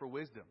prayer for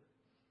wisdom.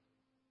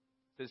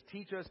 It says,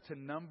 teach us to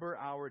number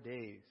our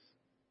days.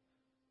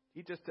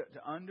 Teach us to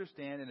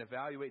understand and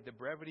evaluate the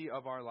brevity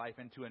of our life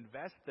and to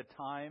invest the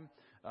time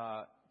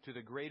to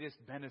the greatest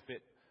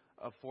benefit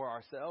for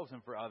ourselves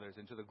and for others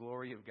and to the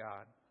glory of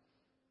God.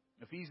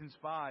 Ephesians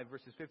 5,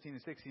 verses 15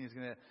 and 16 is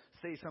going to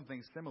say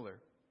something similar.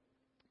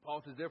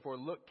 Paul says, therefore,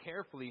 look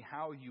carefully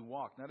how you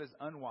walk, not as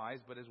unwise,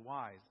 but as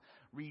wise,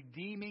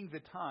 redeeming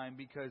the time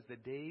because the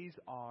days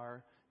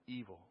are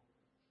evil.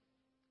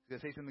 He's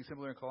going to say something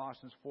similar in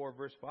Colossians 4,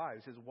 verse 5.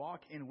 It says,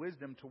 walk in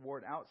wisdom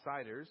toward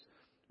outsiders,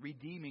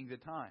 redeeming the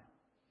time.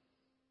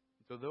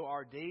 So though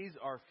our days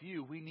are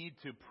few, we need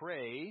to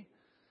pray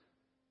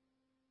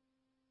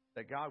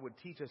that God would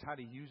teach us how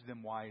to use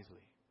them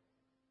wisely.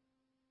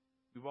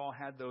 We've all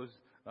had those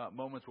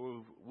moments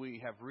where we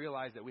have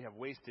realized that we have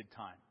wasted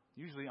time,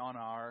 usually on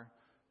our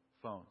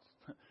phones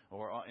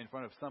or in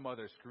front of some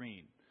other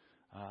screen.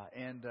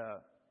 And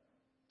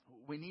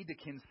we need to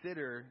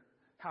consider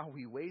how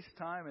we waste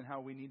time and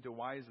how we need to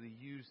wisely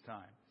use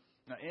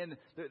time. And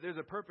there's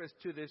a purpose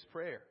to this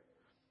prayer.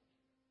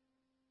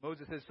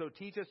 Moses says, so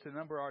teach us to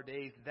number our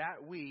days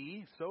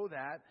so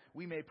that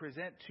we may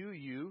present to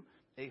you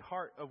a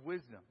heart of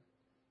wisdom.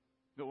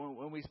 But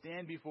when we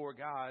stand before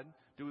God,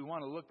 do we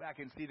want to look back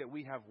and see that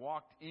we have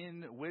walked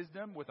in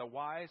wisdom with a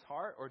wise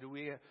heart? Or do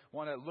we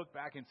want to look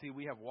back and see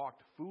we have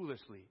walked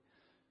foolishly?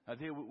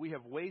 We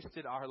have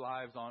wasted our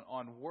lives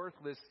on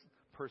worthless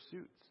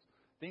pursuits,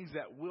 things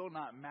that will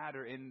not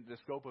matter in the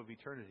scope of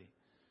eternity.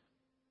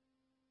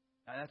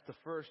 And that's the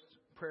first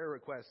prayer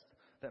request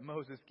that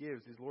Moses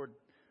gives is, Lord,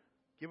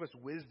 give us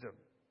wisdom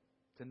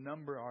to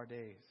number our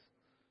days.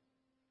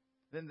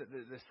 Then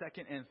the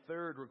second and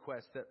third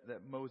request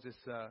that Moses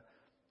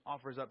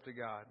offers up to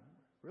God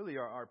really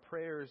are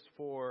prayers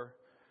for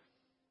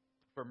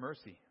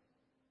mercy.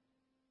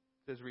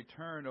 It says,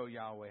 return, O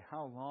Yahweh,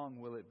 how long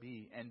will it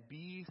be? And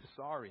be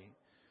sorry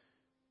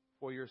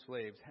for your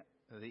slaves.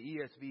 The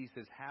ESV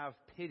says, have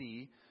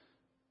pity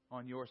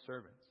on your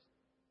servants.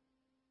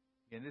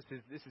 And this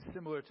is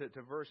similar to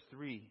verse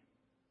 3.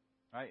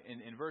 Right?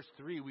 In verse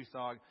 3, we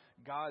saw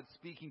God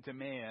speaking to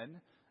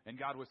man, and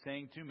God was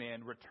saying to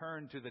man,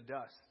 return to the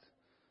dust.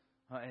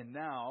 And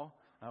now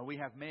we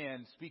have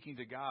man speaking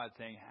to God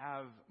saying,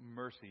 have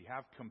mercy,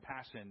 have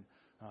compassion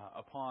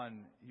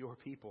upon your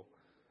people.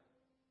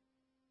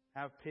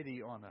 Have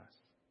pity on us.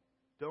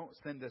 Don't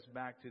send us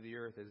back to the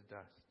earth as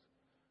dust.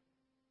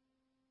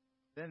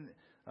 Then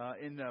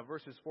in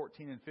verses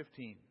 14 and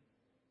 15,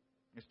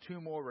 there's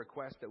two more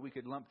requests that we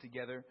could lump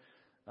together.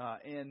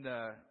 And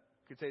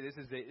could say this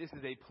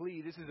is a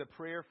plea, this is a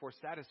prayer for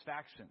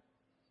satisfaction.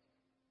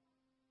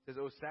 It says,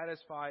 oh,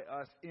 satisfy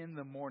us in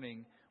the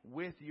morning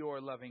with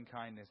your loving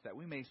kindness, that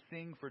we may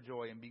sing for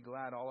joy and be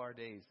glad all our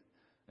days.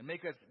 And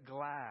make us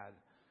glad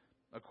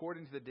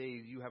according to the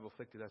days you have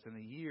afflicted us and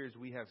the years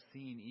we have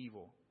seen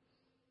evil.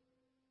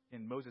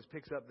 And Moses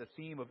picks up the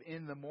theme of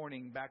in the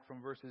morning back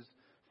from verses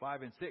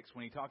 5 and 6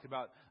 when he talked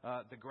about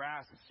the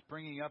grass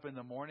springing up in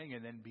the morning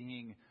and then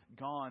being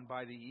gone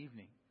by the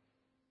evening.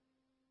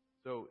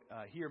 So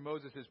here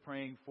Moses is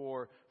praying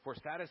for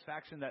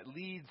satisfaction that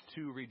leads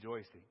to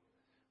rejoicing.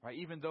 Right?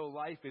 Even though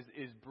life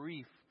is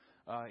brief,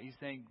 he's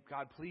saying,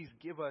 God, please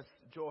give us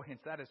joy and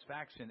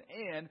satisfaction.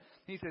 And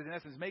he says, in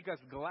essence, make us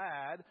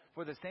glad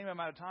for the same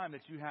amount of time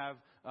that you have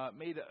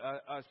made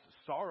us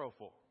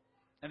sorrowful.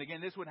 And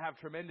again, this would have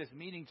tremendous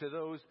meaning to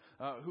those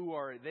who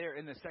are there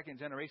in the second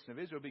generation of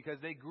Israel because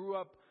they grew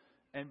up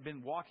and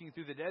been walking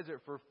through the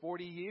desert for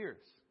 40 years.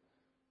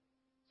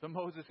 So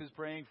Moses is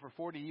praying for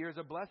 40 years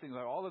of blessing.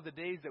 All of the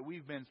days that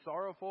we've been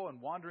sorrowful and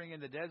wandering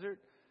in the desert,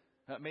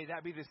 may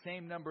that be the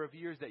same number of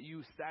years that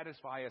you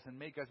satisfy us and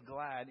make us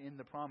glad in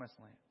the promised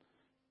land.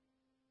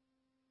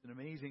 It's an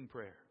amazing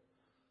prayer.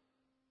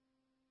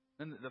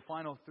 Then the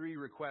final three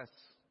requests,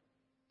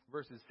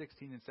 verses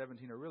 16 and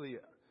 17, are really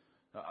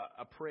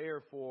a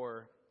prayer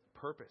for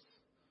purpose,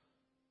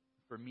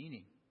 for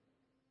meaning.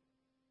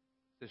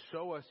 To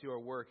show us your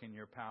work and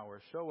your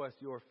power. Show us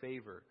your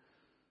favor.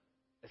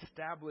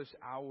 Establish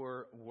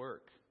our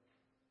work.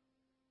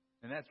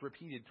 And that's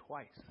repeated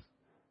twice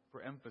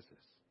for emphasis.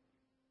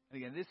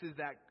 And again, this is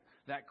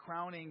that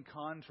crowning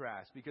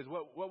contrast. Because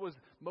what was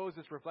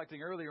Moses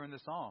reflecting earlier in the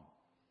psalm?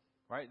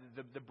 Right?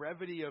 The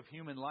brevity of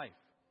human life.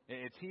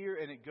 It's here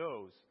and it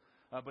goes.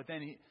 But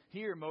then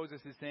here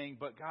Moses is saying,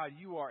 but God,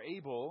 you are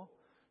able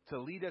to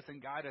lead us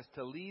and guide us,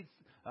 to lead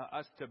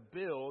us to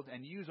build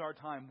and use our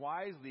time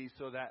wisely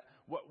so that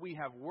what we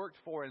have worked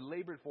for and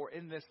labored for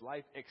in this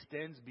life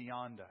extends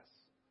beyond us.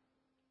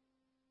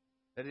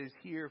 That is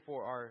here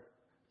for our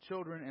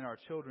children and our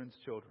children's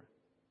children.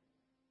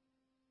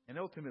 And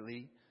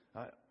ultimately,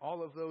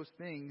 all of those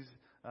things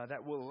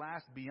that will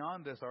last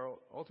beyond us are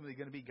ultimately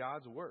going to be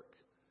God's work.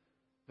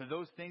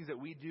 Those things that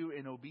we do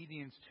in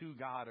obedience to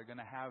God are going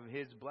to have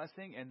His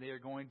blessing, and they are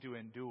going to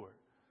endure.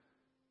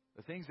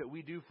 The things that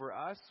we do for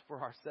us,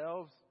 for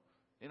ourselves,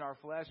 in our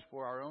flesh,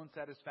 for our own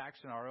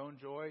satisfaction, our own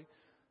joy,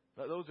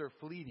 those are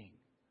fleeting.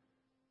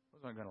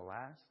 Those aren't going to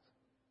last.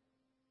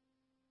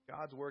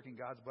 God's work and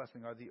God's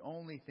blessing are the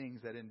only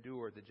things that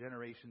endure the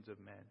generations of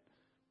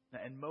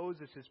men. And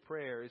Moses'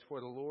 prayer is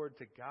for the Lord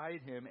to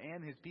guide him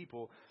and his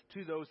people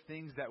to those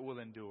things that will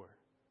endure.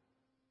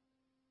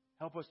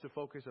 Help us to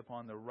focus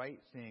upon the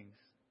right things,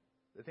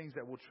 the things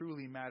that will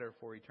truly matter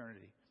for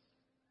eternity.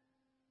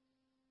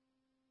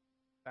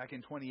 Back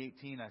in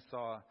 2018, I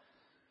saw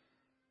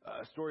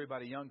a story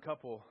about a young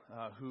couple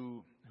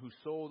who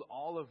sold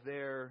all of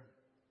their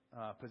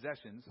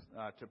possessions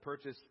to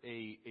purchase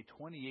a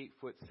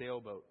 28-foot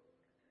sailboat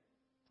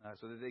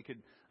so that they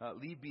could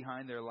leave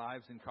behind their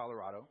lives in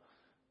Colorado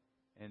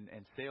and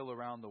sail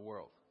around the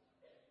world.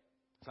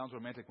 Sounds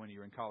romantic when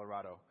you're in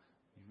Colorado,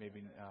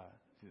 maybe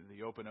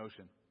the open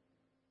ocean.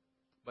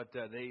 But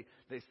they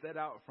set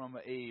out from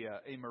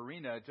a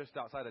marina just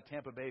outside of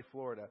Tampa Bay,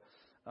 Florida,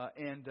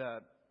 and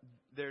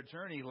their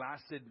journey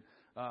lasted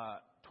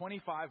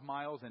 25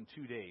 miles and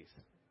 2 days.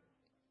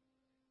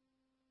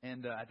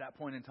 And at that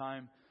point in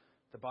time,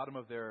 the bottom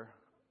of their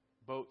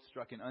boat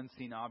struck an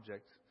unseen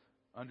object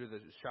under the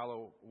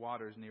shallow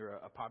waters near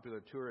a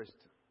popular tourist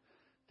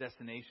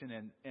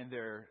destination, and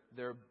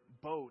their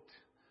boat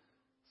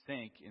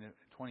sank in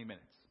 20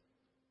 minutes.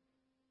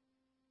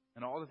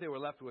 And all that they were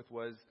left with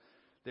was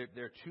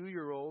their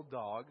 2-year-old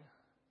dog,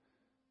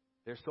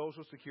 their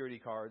Social Security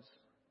cards,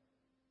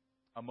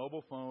 a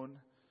mobile phone,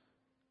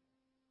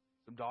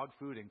 some dog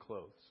food, and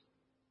clothes.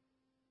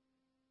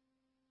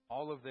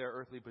 All of their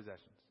earthly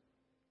possessions.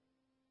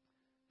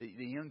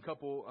 The young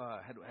couple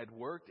had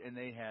worked, and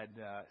they had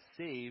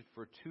saved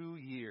for 2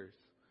 years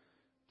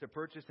to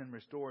purchase and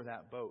restore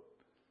that boat.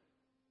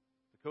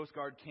 The Coast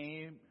Guard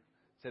came,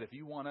 said, if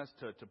you want us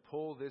to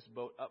pull this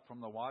boat up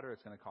from the water,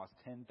 it's going to cost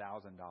 $10,000.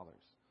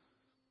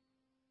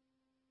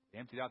 They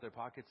emptied out their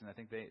pockets, and I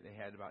think they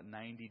had about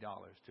 $90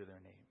 to their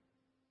name.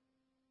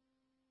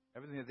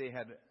 Everything that they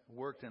had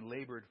worked and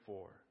labored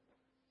for,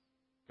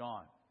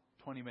 gone.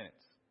 20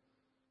 minutes.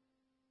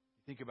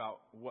 Think about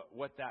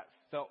what that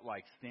felt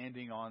like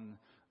standing on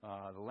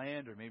the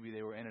land, or maybe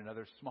they were in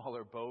another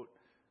smaller boat,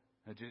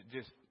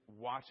 just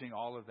watching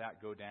all of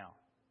that go down.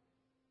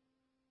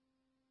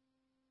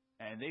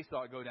 And they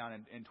saw it go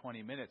down in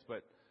 20 minutes,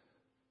 but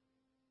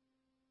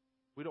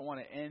we don't want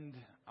to end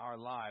our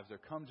lives or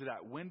come to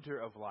that winter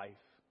of life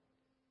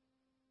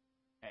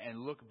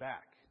and look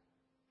back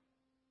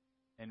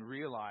and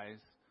realize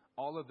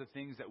all of the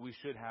things that we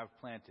should have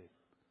planted.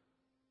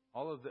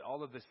 All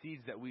of the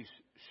seeds that we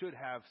should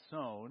have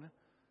sown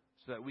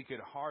so that we could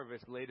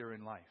harvest later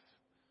in life.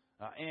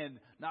 And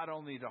not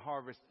only to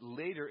harvest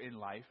later in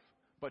life,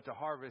 but to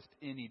harvest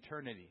in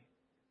eternity.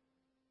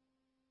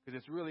 Because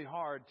it's really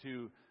hard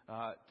to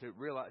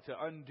realize, to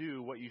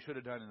undo what you should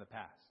have done in the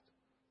past.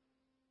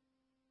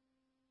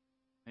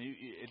 And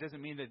it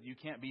doesn't mean that you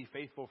can't be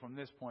faithful from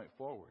this point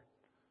forward.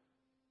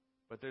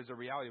 But there's a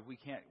reality of we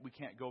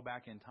can't go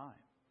back in time.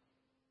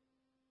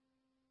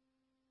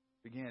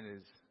 Again,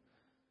 is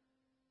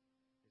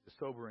a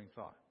sobering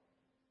thought.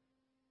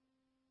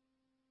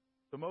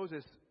 So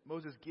Moses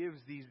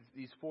gives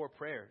these 4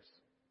 prayers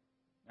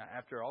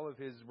after all of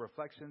his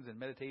reflections and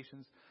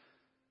meditations.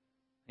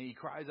 And he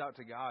cries out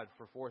to God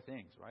for 4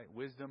 things, right?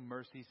 Wisdom,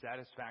 mercy,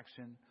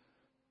 satisfaction,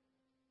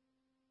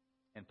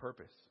 and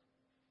purpose.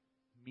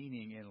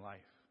 Meaning in life.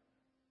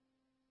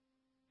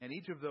 And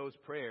each of those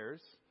prayers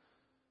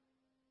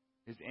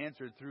is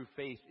answered through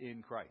faith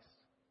in Christ.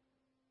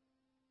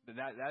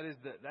 That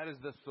is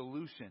the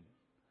solution.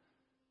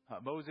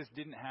 Moses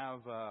didn't have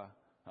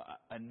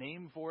a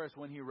name for us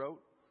when he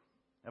wrote,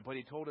 but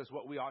he told us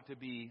what we ought to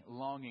be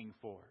longing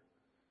for.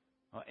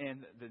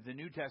 And the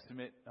New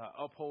Testament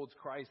upholds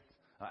Christ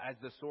as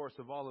the source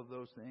of all of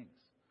those things.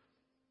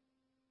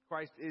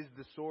 Christ is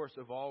the source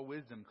of all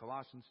wisdom,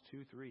 Colossians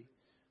 2:3.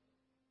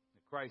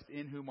 Christ,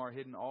 in whom are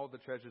hidden all the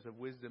treasures of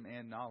wisdom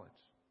and knowledge.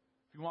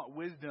 If you want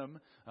wisdom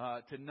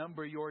to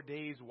number your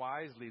days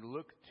wisely,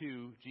 look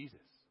to Jesus.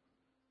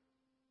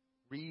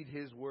 Read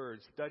His Word,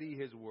 study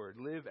His Word,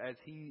 live as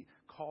He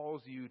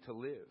calls you to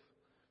live.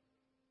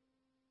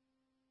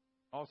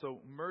 Also,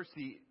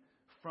 mercy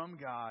from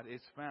God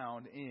is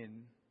found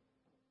in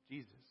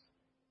Jesus,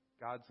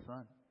 God's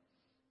Son.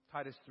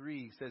 Titus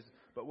 3 says,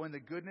 but when the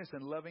goodness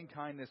and loving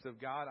kindness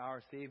of God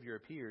our Savior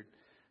appeared,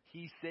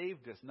 He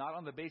saved us, not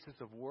on the basis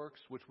of works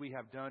which we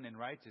have done in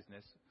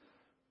righteousness,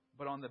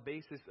 but on the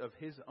basis of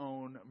His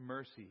own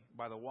mercy,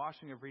 by the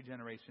washing of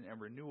regeneration and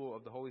renewal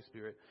of the Holy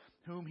Spirit,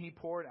 whom He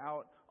poured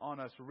out on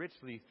us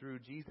richly through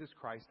Jesus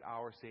Christ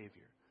our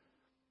Savior.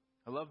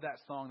 I love that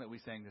song that we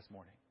sang this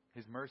morning.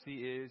 His mercy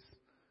is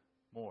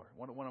more.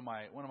 One of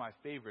my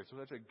favorites. So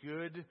that's a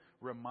good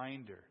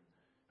reminder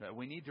that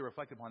we need to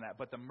reflect upon that.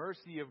 But the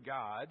mercy of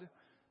God,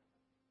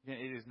 it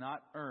is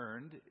not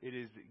earned. It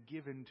is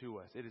given to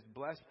us. It is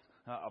blessed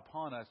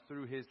upon us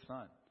through His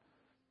Son.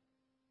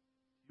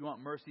 If you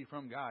want mercy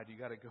from God, you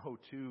got to go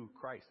to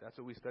Christ. That's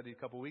what we studied a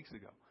couple weeks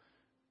ago.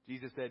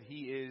 Jesus said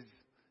He is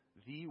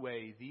the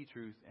way, the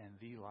truth, and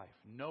the life.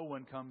 No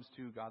one comes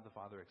to God the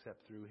Father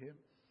except through Him.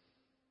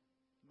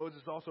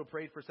 Moses also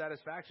prayed for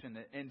satisfaction,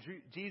 and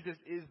Jesus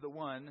is the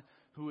one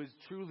who is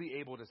truly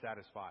able to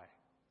satisfy.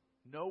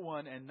 No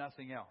one and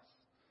nothing else.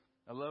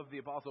 I love the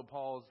Apostle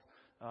Paul's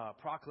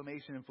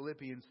proclamation in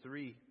Philippians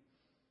 3.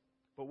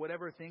 But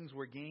whatever things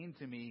were gained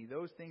to me,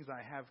 those things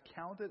I have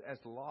counted as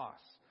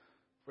loss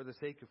for the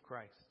sake of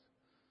Christ.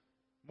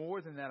 More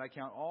than that, I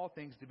count all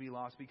things to be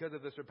lost because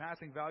of the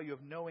surpassing value of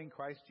knowing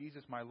Christ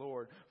Jesus my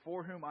Lord,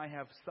 for whom I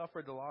have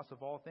suffered the loss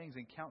of all things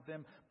and count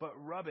them but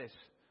rubbish,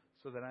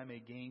 so that I may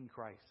gain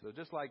Christ. So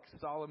just like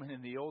Solomon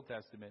in the Old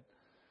Testament,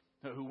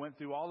 who went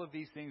through all of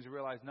these things and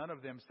realized none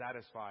of them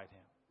satisfied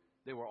him.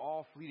 They were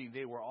all fleeting.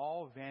 They were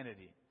all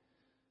vanity.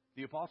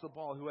 The Apostle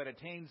Paul, who had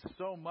attained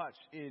so much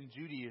in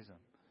Judaism,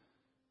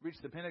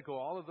 reached the pinnacle.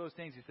 All of those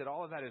things, he said,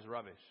 all of that is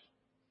rubbish.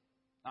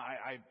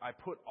 I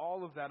put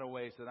all of that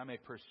away so that I may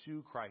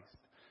pursue Christ.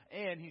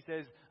 And he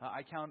says,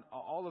 I count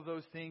all of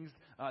those things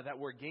that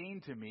were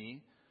gained to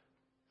me.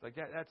 It's like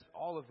that's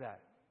all of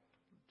that.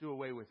 Do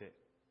away with it.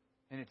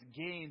 And it's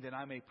gained that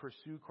I may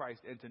pursue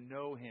Christ and to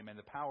know Him and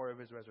the power of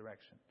His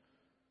resurrection.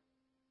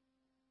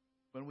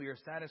 When we are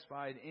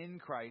satisfied in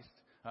Christ,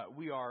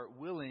 we are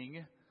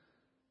willing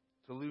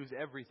to lose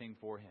everything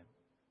for Him.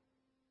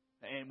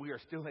 And we are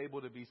still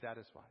able to be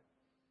satisfied.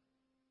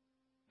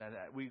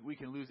 We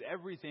can lose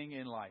everything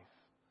in life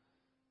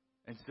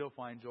and still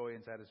find joy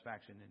and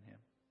satisfaction in Him.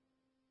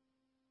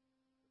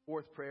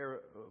 Fourth prayer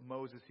of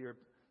Moses here,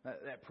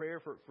 that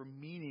prayer for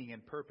meaning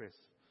and purpose.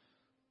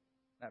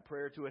 That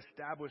prayer to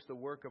establish the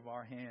work of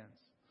our hands.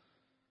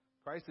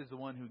 Christ is the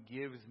one who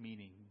gives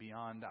meaning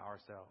beyond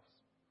ourselves.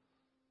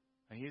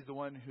 And He's the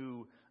one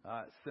who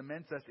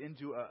cements us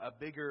into a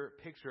bigger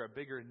picture, a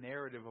bigger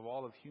narrative of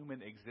all of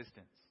human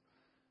existence.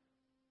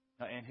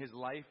 And His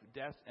life,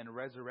 death, and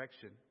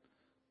resurrection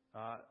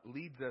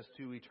leads us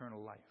to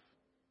eternal life.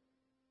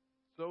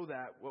 So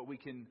that what we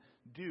can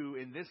do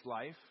in this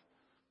life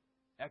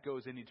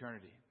echoes in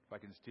eternity. If I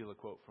can steal a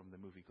quote from the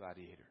movie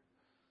Gladiator.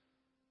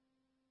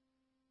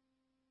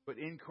 But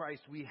in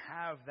Christ, we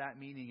have that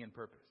meaning and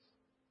purpose.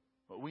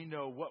 But we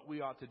know what we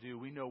ought to do.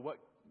 We know what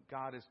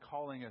God is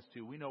calling us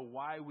to. We know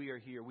why we are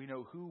here. We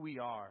know who we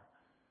are.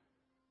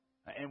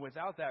 And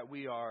without that,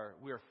 we are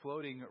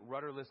floating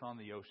rudderless on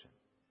the ocean.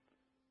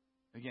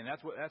 Again,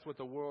 that's what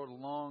the world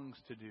longs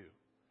to do.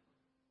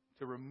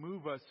 To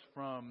remove us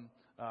from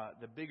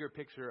the bigger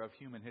picture of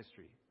human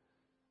history.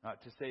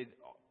 To say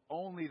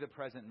only the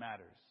present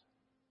matters.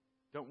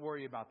 Don't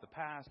worry about the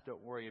past.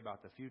 Don't worry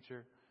about the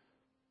future.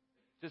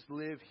 Just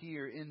live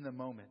here in the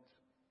moment.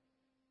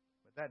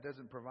 But that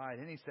doesn't provide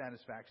any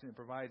satisfaction. It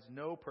provides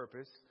no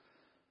purpose.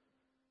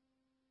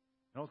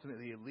 And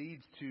ultimately, it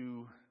leads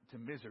to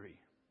misery.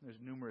 There's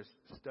numerous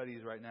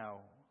studies right now.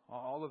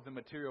 All of the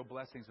material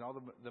blessings and all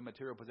the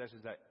material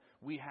possessions that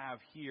we have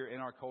here in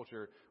our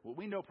culture. Well,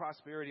 we know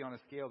prosperity on a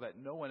scale that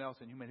no one else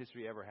in human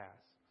history ever has.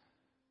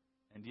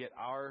 And yet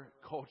our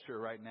culture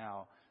right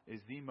now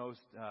is the most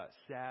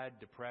sad,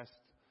 depressed,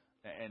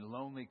 and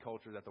lonely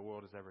culture that the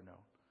world has ever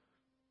known.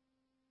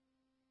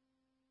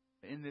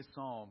 In this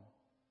psalm,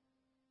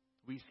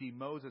 we see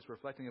Moses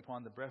reflecting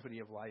upon the brevity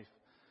of life.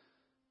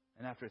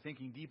 And after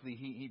thinking deeply,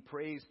 he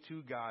prays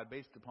to God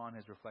based upon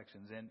his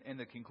reflections. And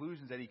the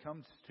conclusions that he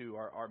comes to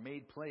are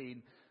made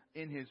plain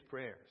in his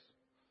prayers.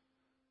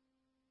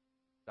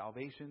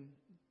 Salvation,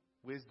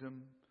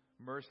 wisdom,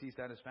 mercy,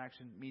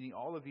 satisfaction, meaning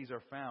all of these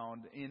are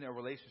found in a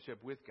relationship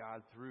with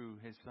God through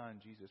His Son,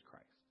 Jesus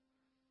Christ.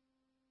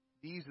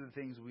 These are the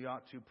things we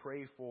ought to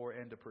pray for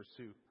and to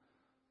pursue.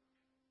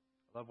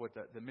 I love what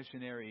the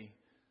missionary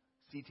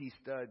C.T.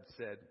 Studd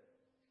said.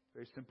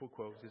 Very simple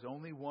quote. There's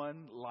only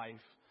one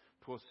life,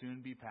 'twill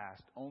soon be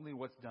past. Only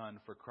what's done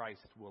for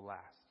Christ will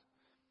last.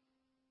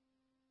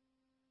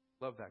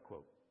 Love that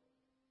quote.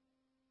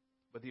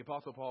 But the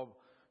Apostle Paul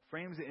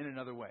frames it in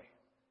another way.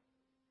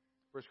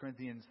 1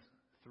 Corinthians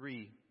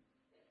 3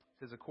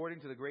 says, according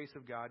to the grace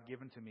of God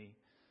given to me,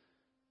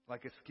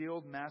 like a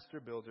skilled master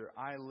builder,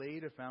 I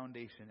laid a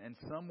foundation, and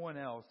someone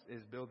else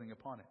is building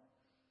upon it.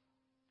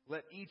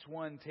 Let each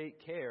one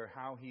take care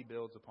how he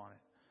builds upon it.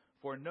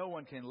 For no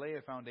one can lay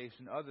a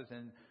foundation other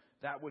than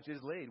that which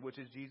is laid, which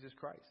is Jesus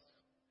Christ.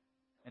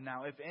 And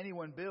now if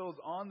anyone builds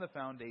on the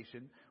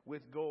foundation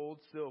with gold,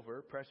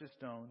 silver, precious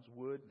stones,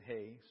 wood,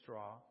 hay,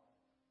 straw,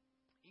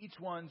 each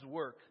one's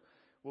work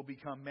will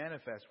become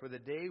manifest, for the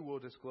day will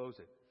disclose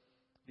it,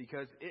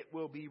 because it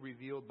will be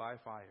revealed by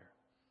fire.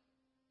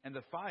 And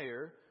the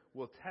fire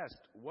will test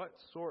what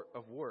sort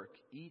of work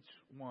each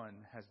one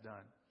has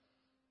done.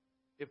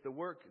 If the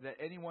work that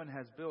anyone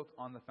has built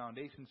on the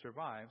foundation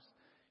survives,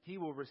 he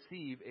will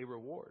receive a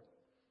reward.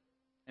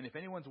 And if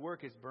anyone's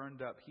work is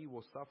burned up, he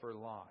will suffer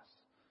loss,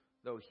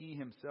 though he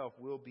himself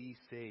will be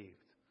saved,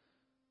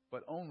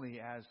 but only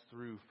as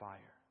through fire.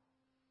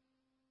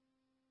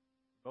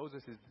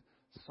 Moses'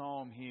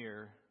 psalm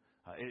here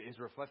is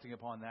reflecting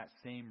upon that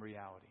same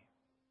reality.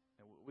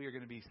 We are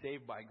going to be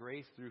saved by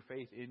grace through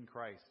faith in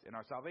Christ, and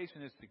our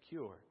salvation is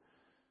secure.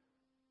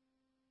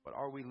 But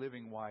are we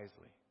living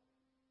wisely?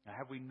 Now,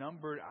 have we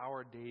numbered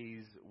our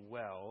days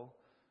well,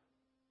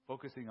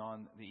 focusing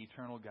on the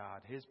eternal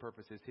God, His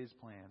purposes, His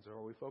plans, or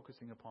are we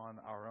focusing upon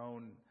our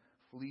own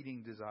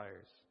fleeting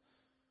desires,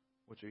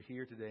 which are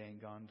here today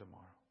and gone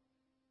tomorrow?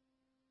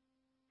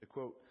 The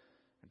quote,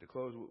 and to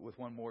close with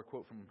one more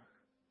quote from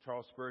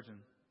Charles Spurgeon,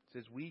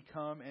 says, "We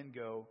come and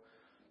go,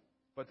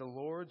 but the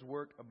Lord's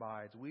work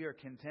abides. We are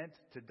content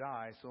to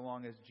die so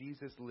long as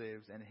Jesus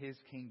lives and His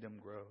kingdom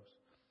grows.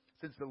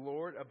 Since the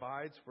Lord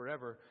abides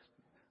forever,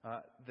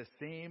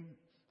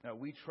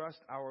 we trust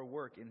our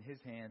work in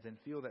His hands and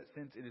feel that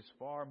since it is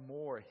far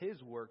more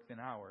His work than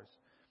ours,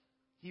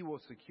 He will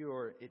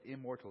secure it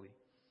immortally.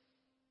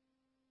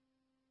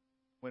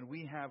 When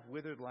we have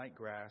withered like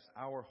grass,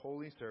 our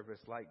holy service,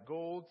 like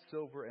gold,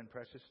 silver, and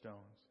precious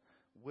stones,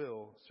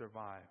 will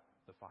survive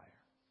the fire."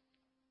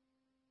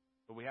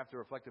 But we have to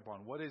reflect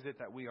upon, what is it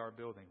that we are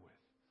building with?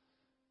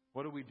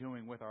 What are we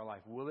doing with our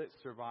life? Will it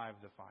survive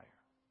the fire?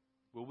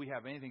 Will we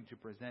have anything to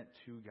present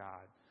to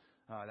God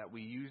that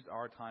we used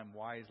our time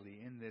wisely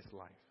in this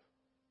life?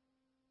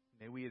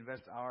 May we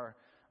invest our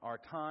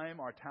time,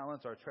 our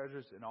talents, our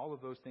treasures, and all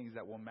of those things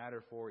that will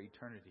matter for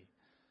eternity.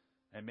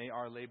 And may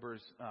our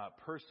labors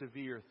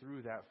persevere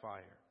through that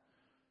fire,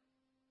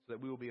 so that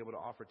we will be able to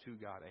offer to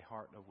God a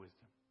heart of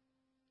wisdom.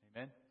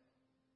 Amen.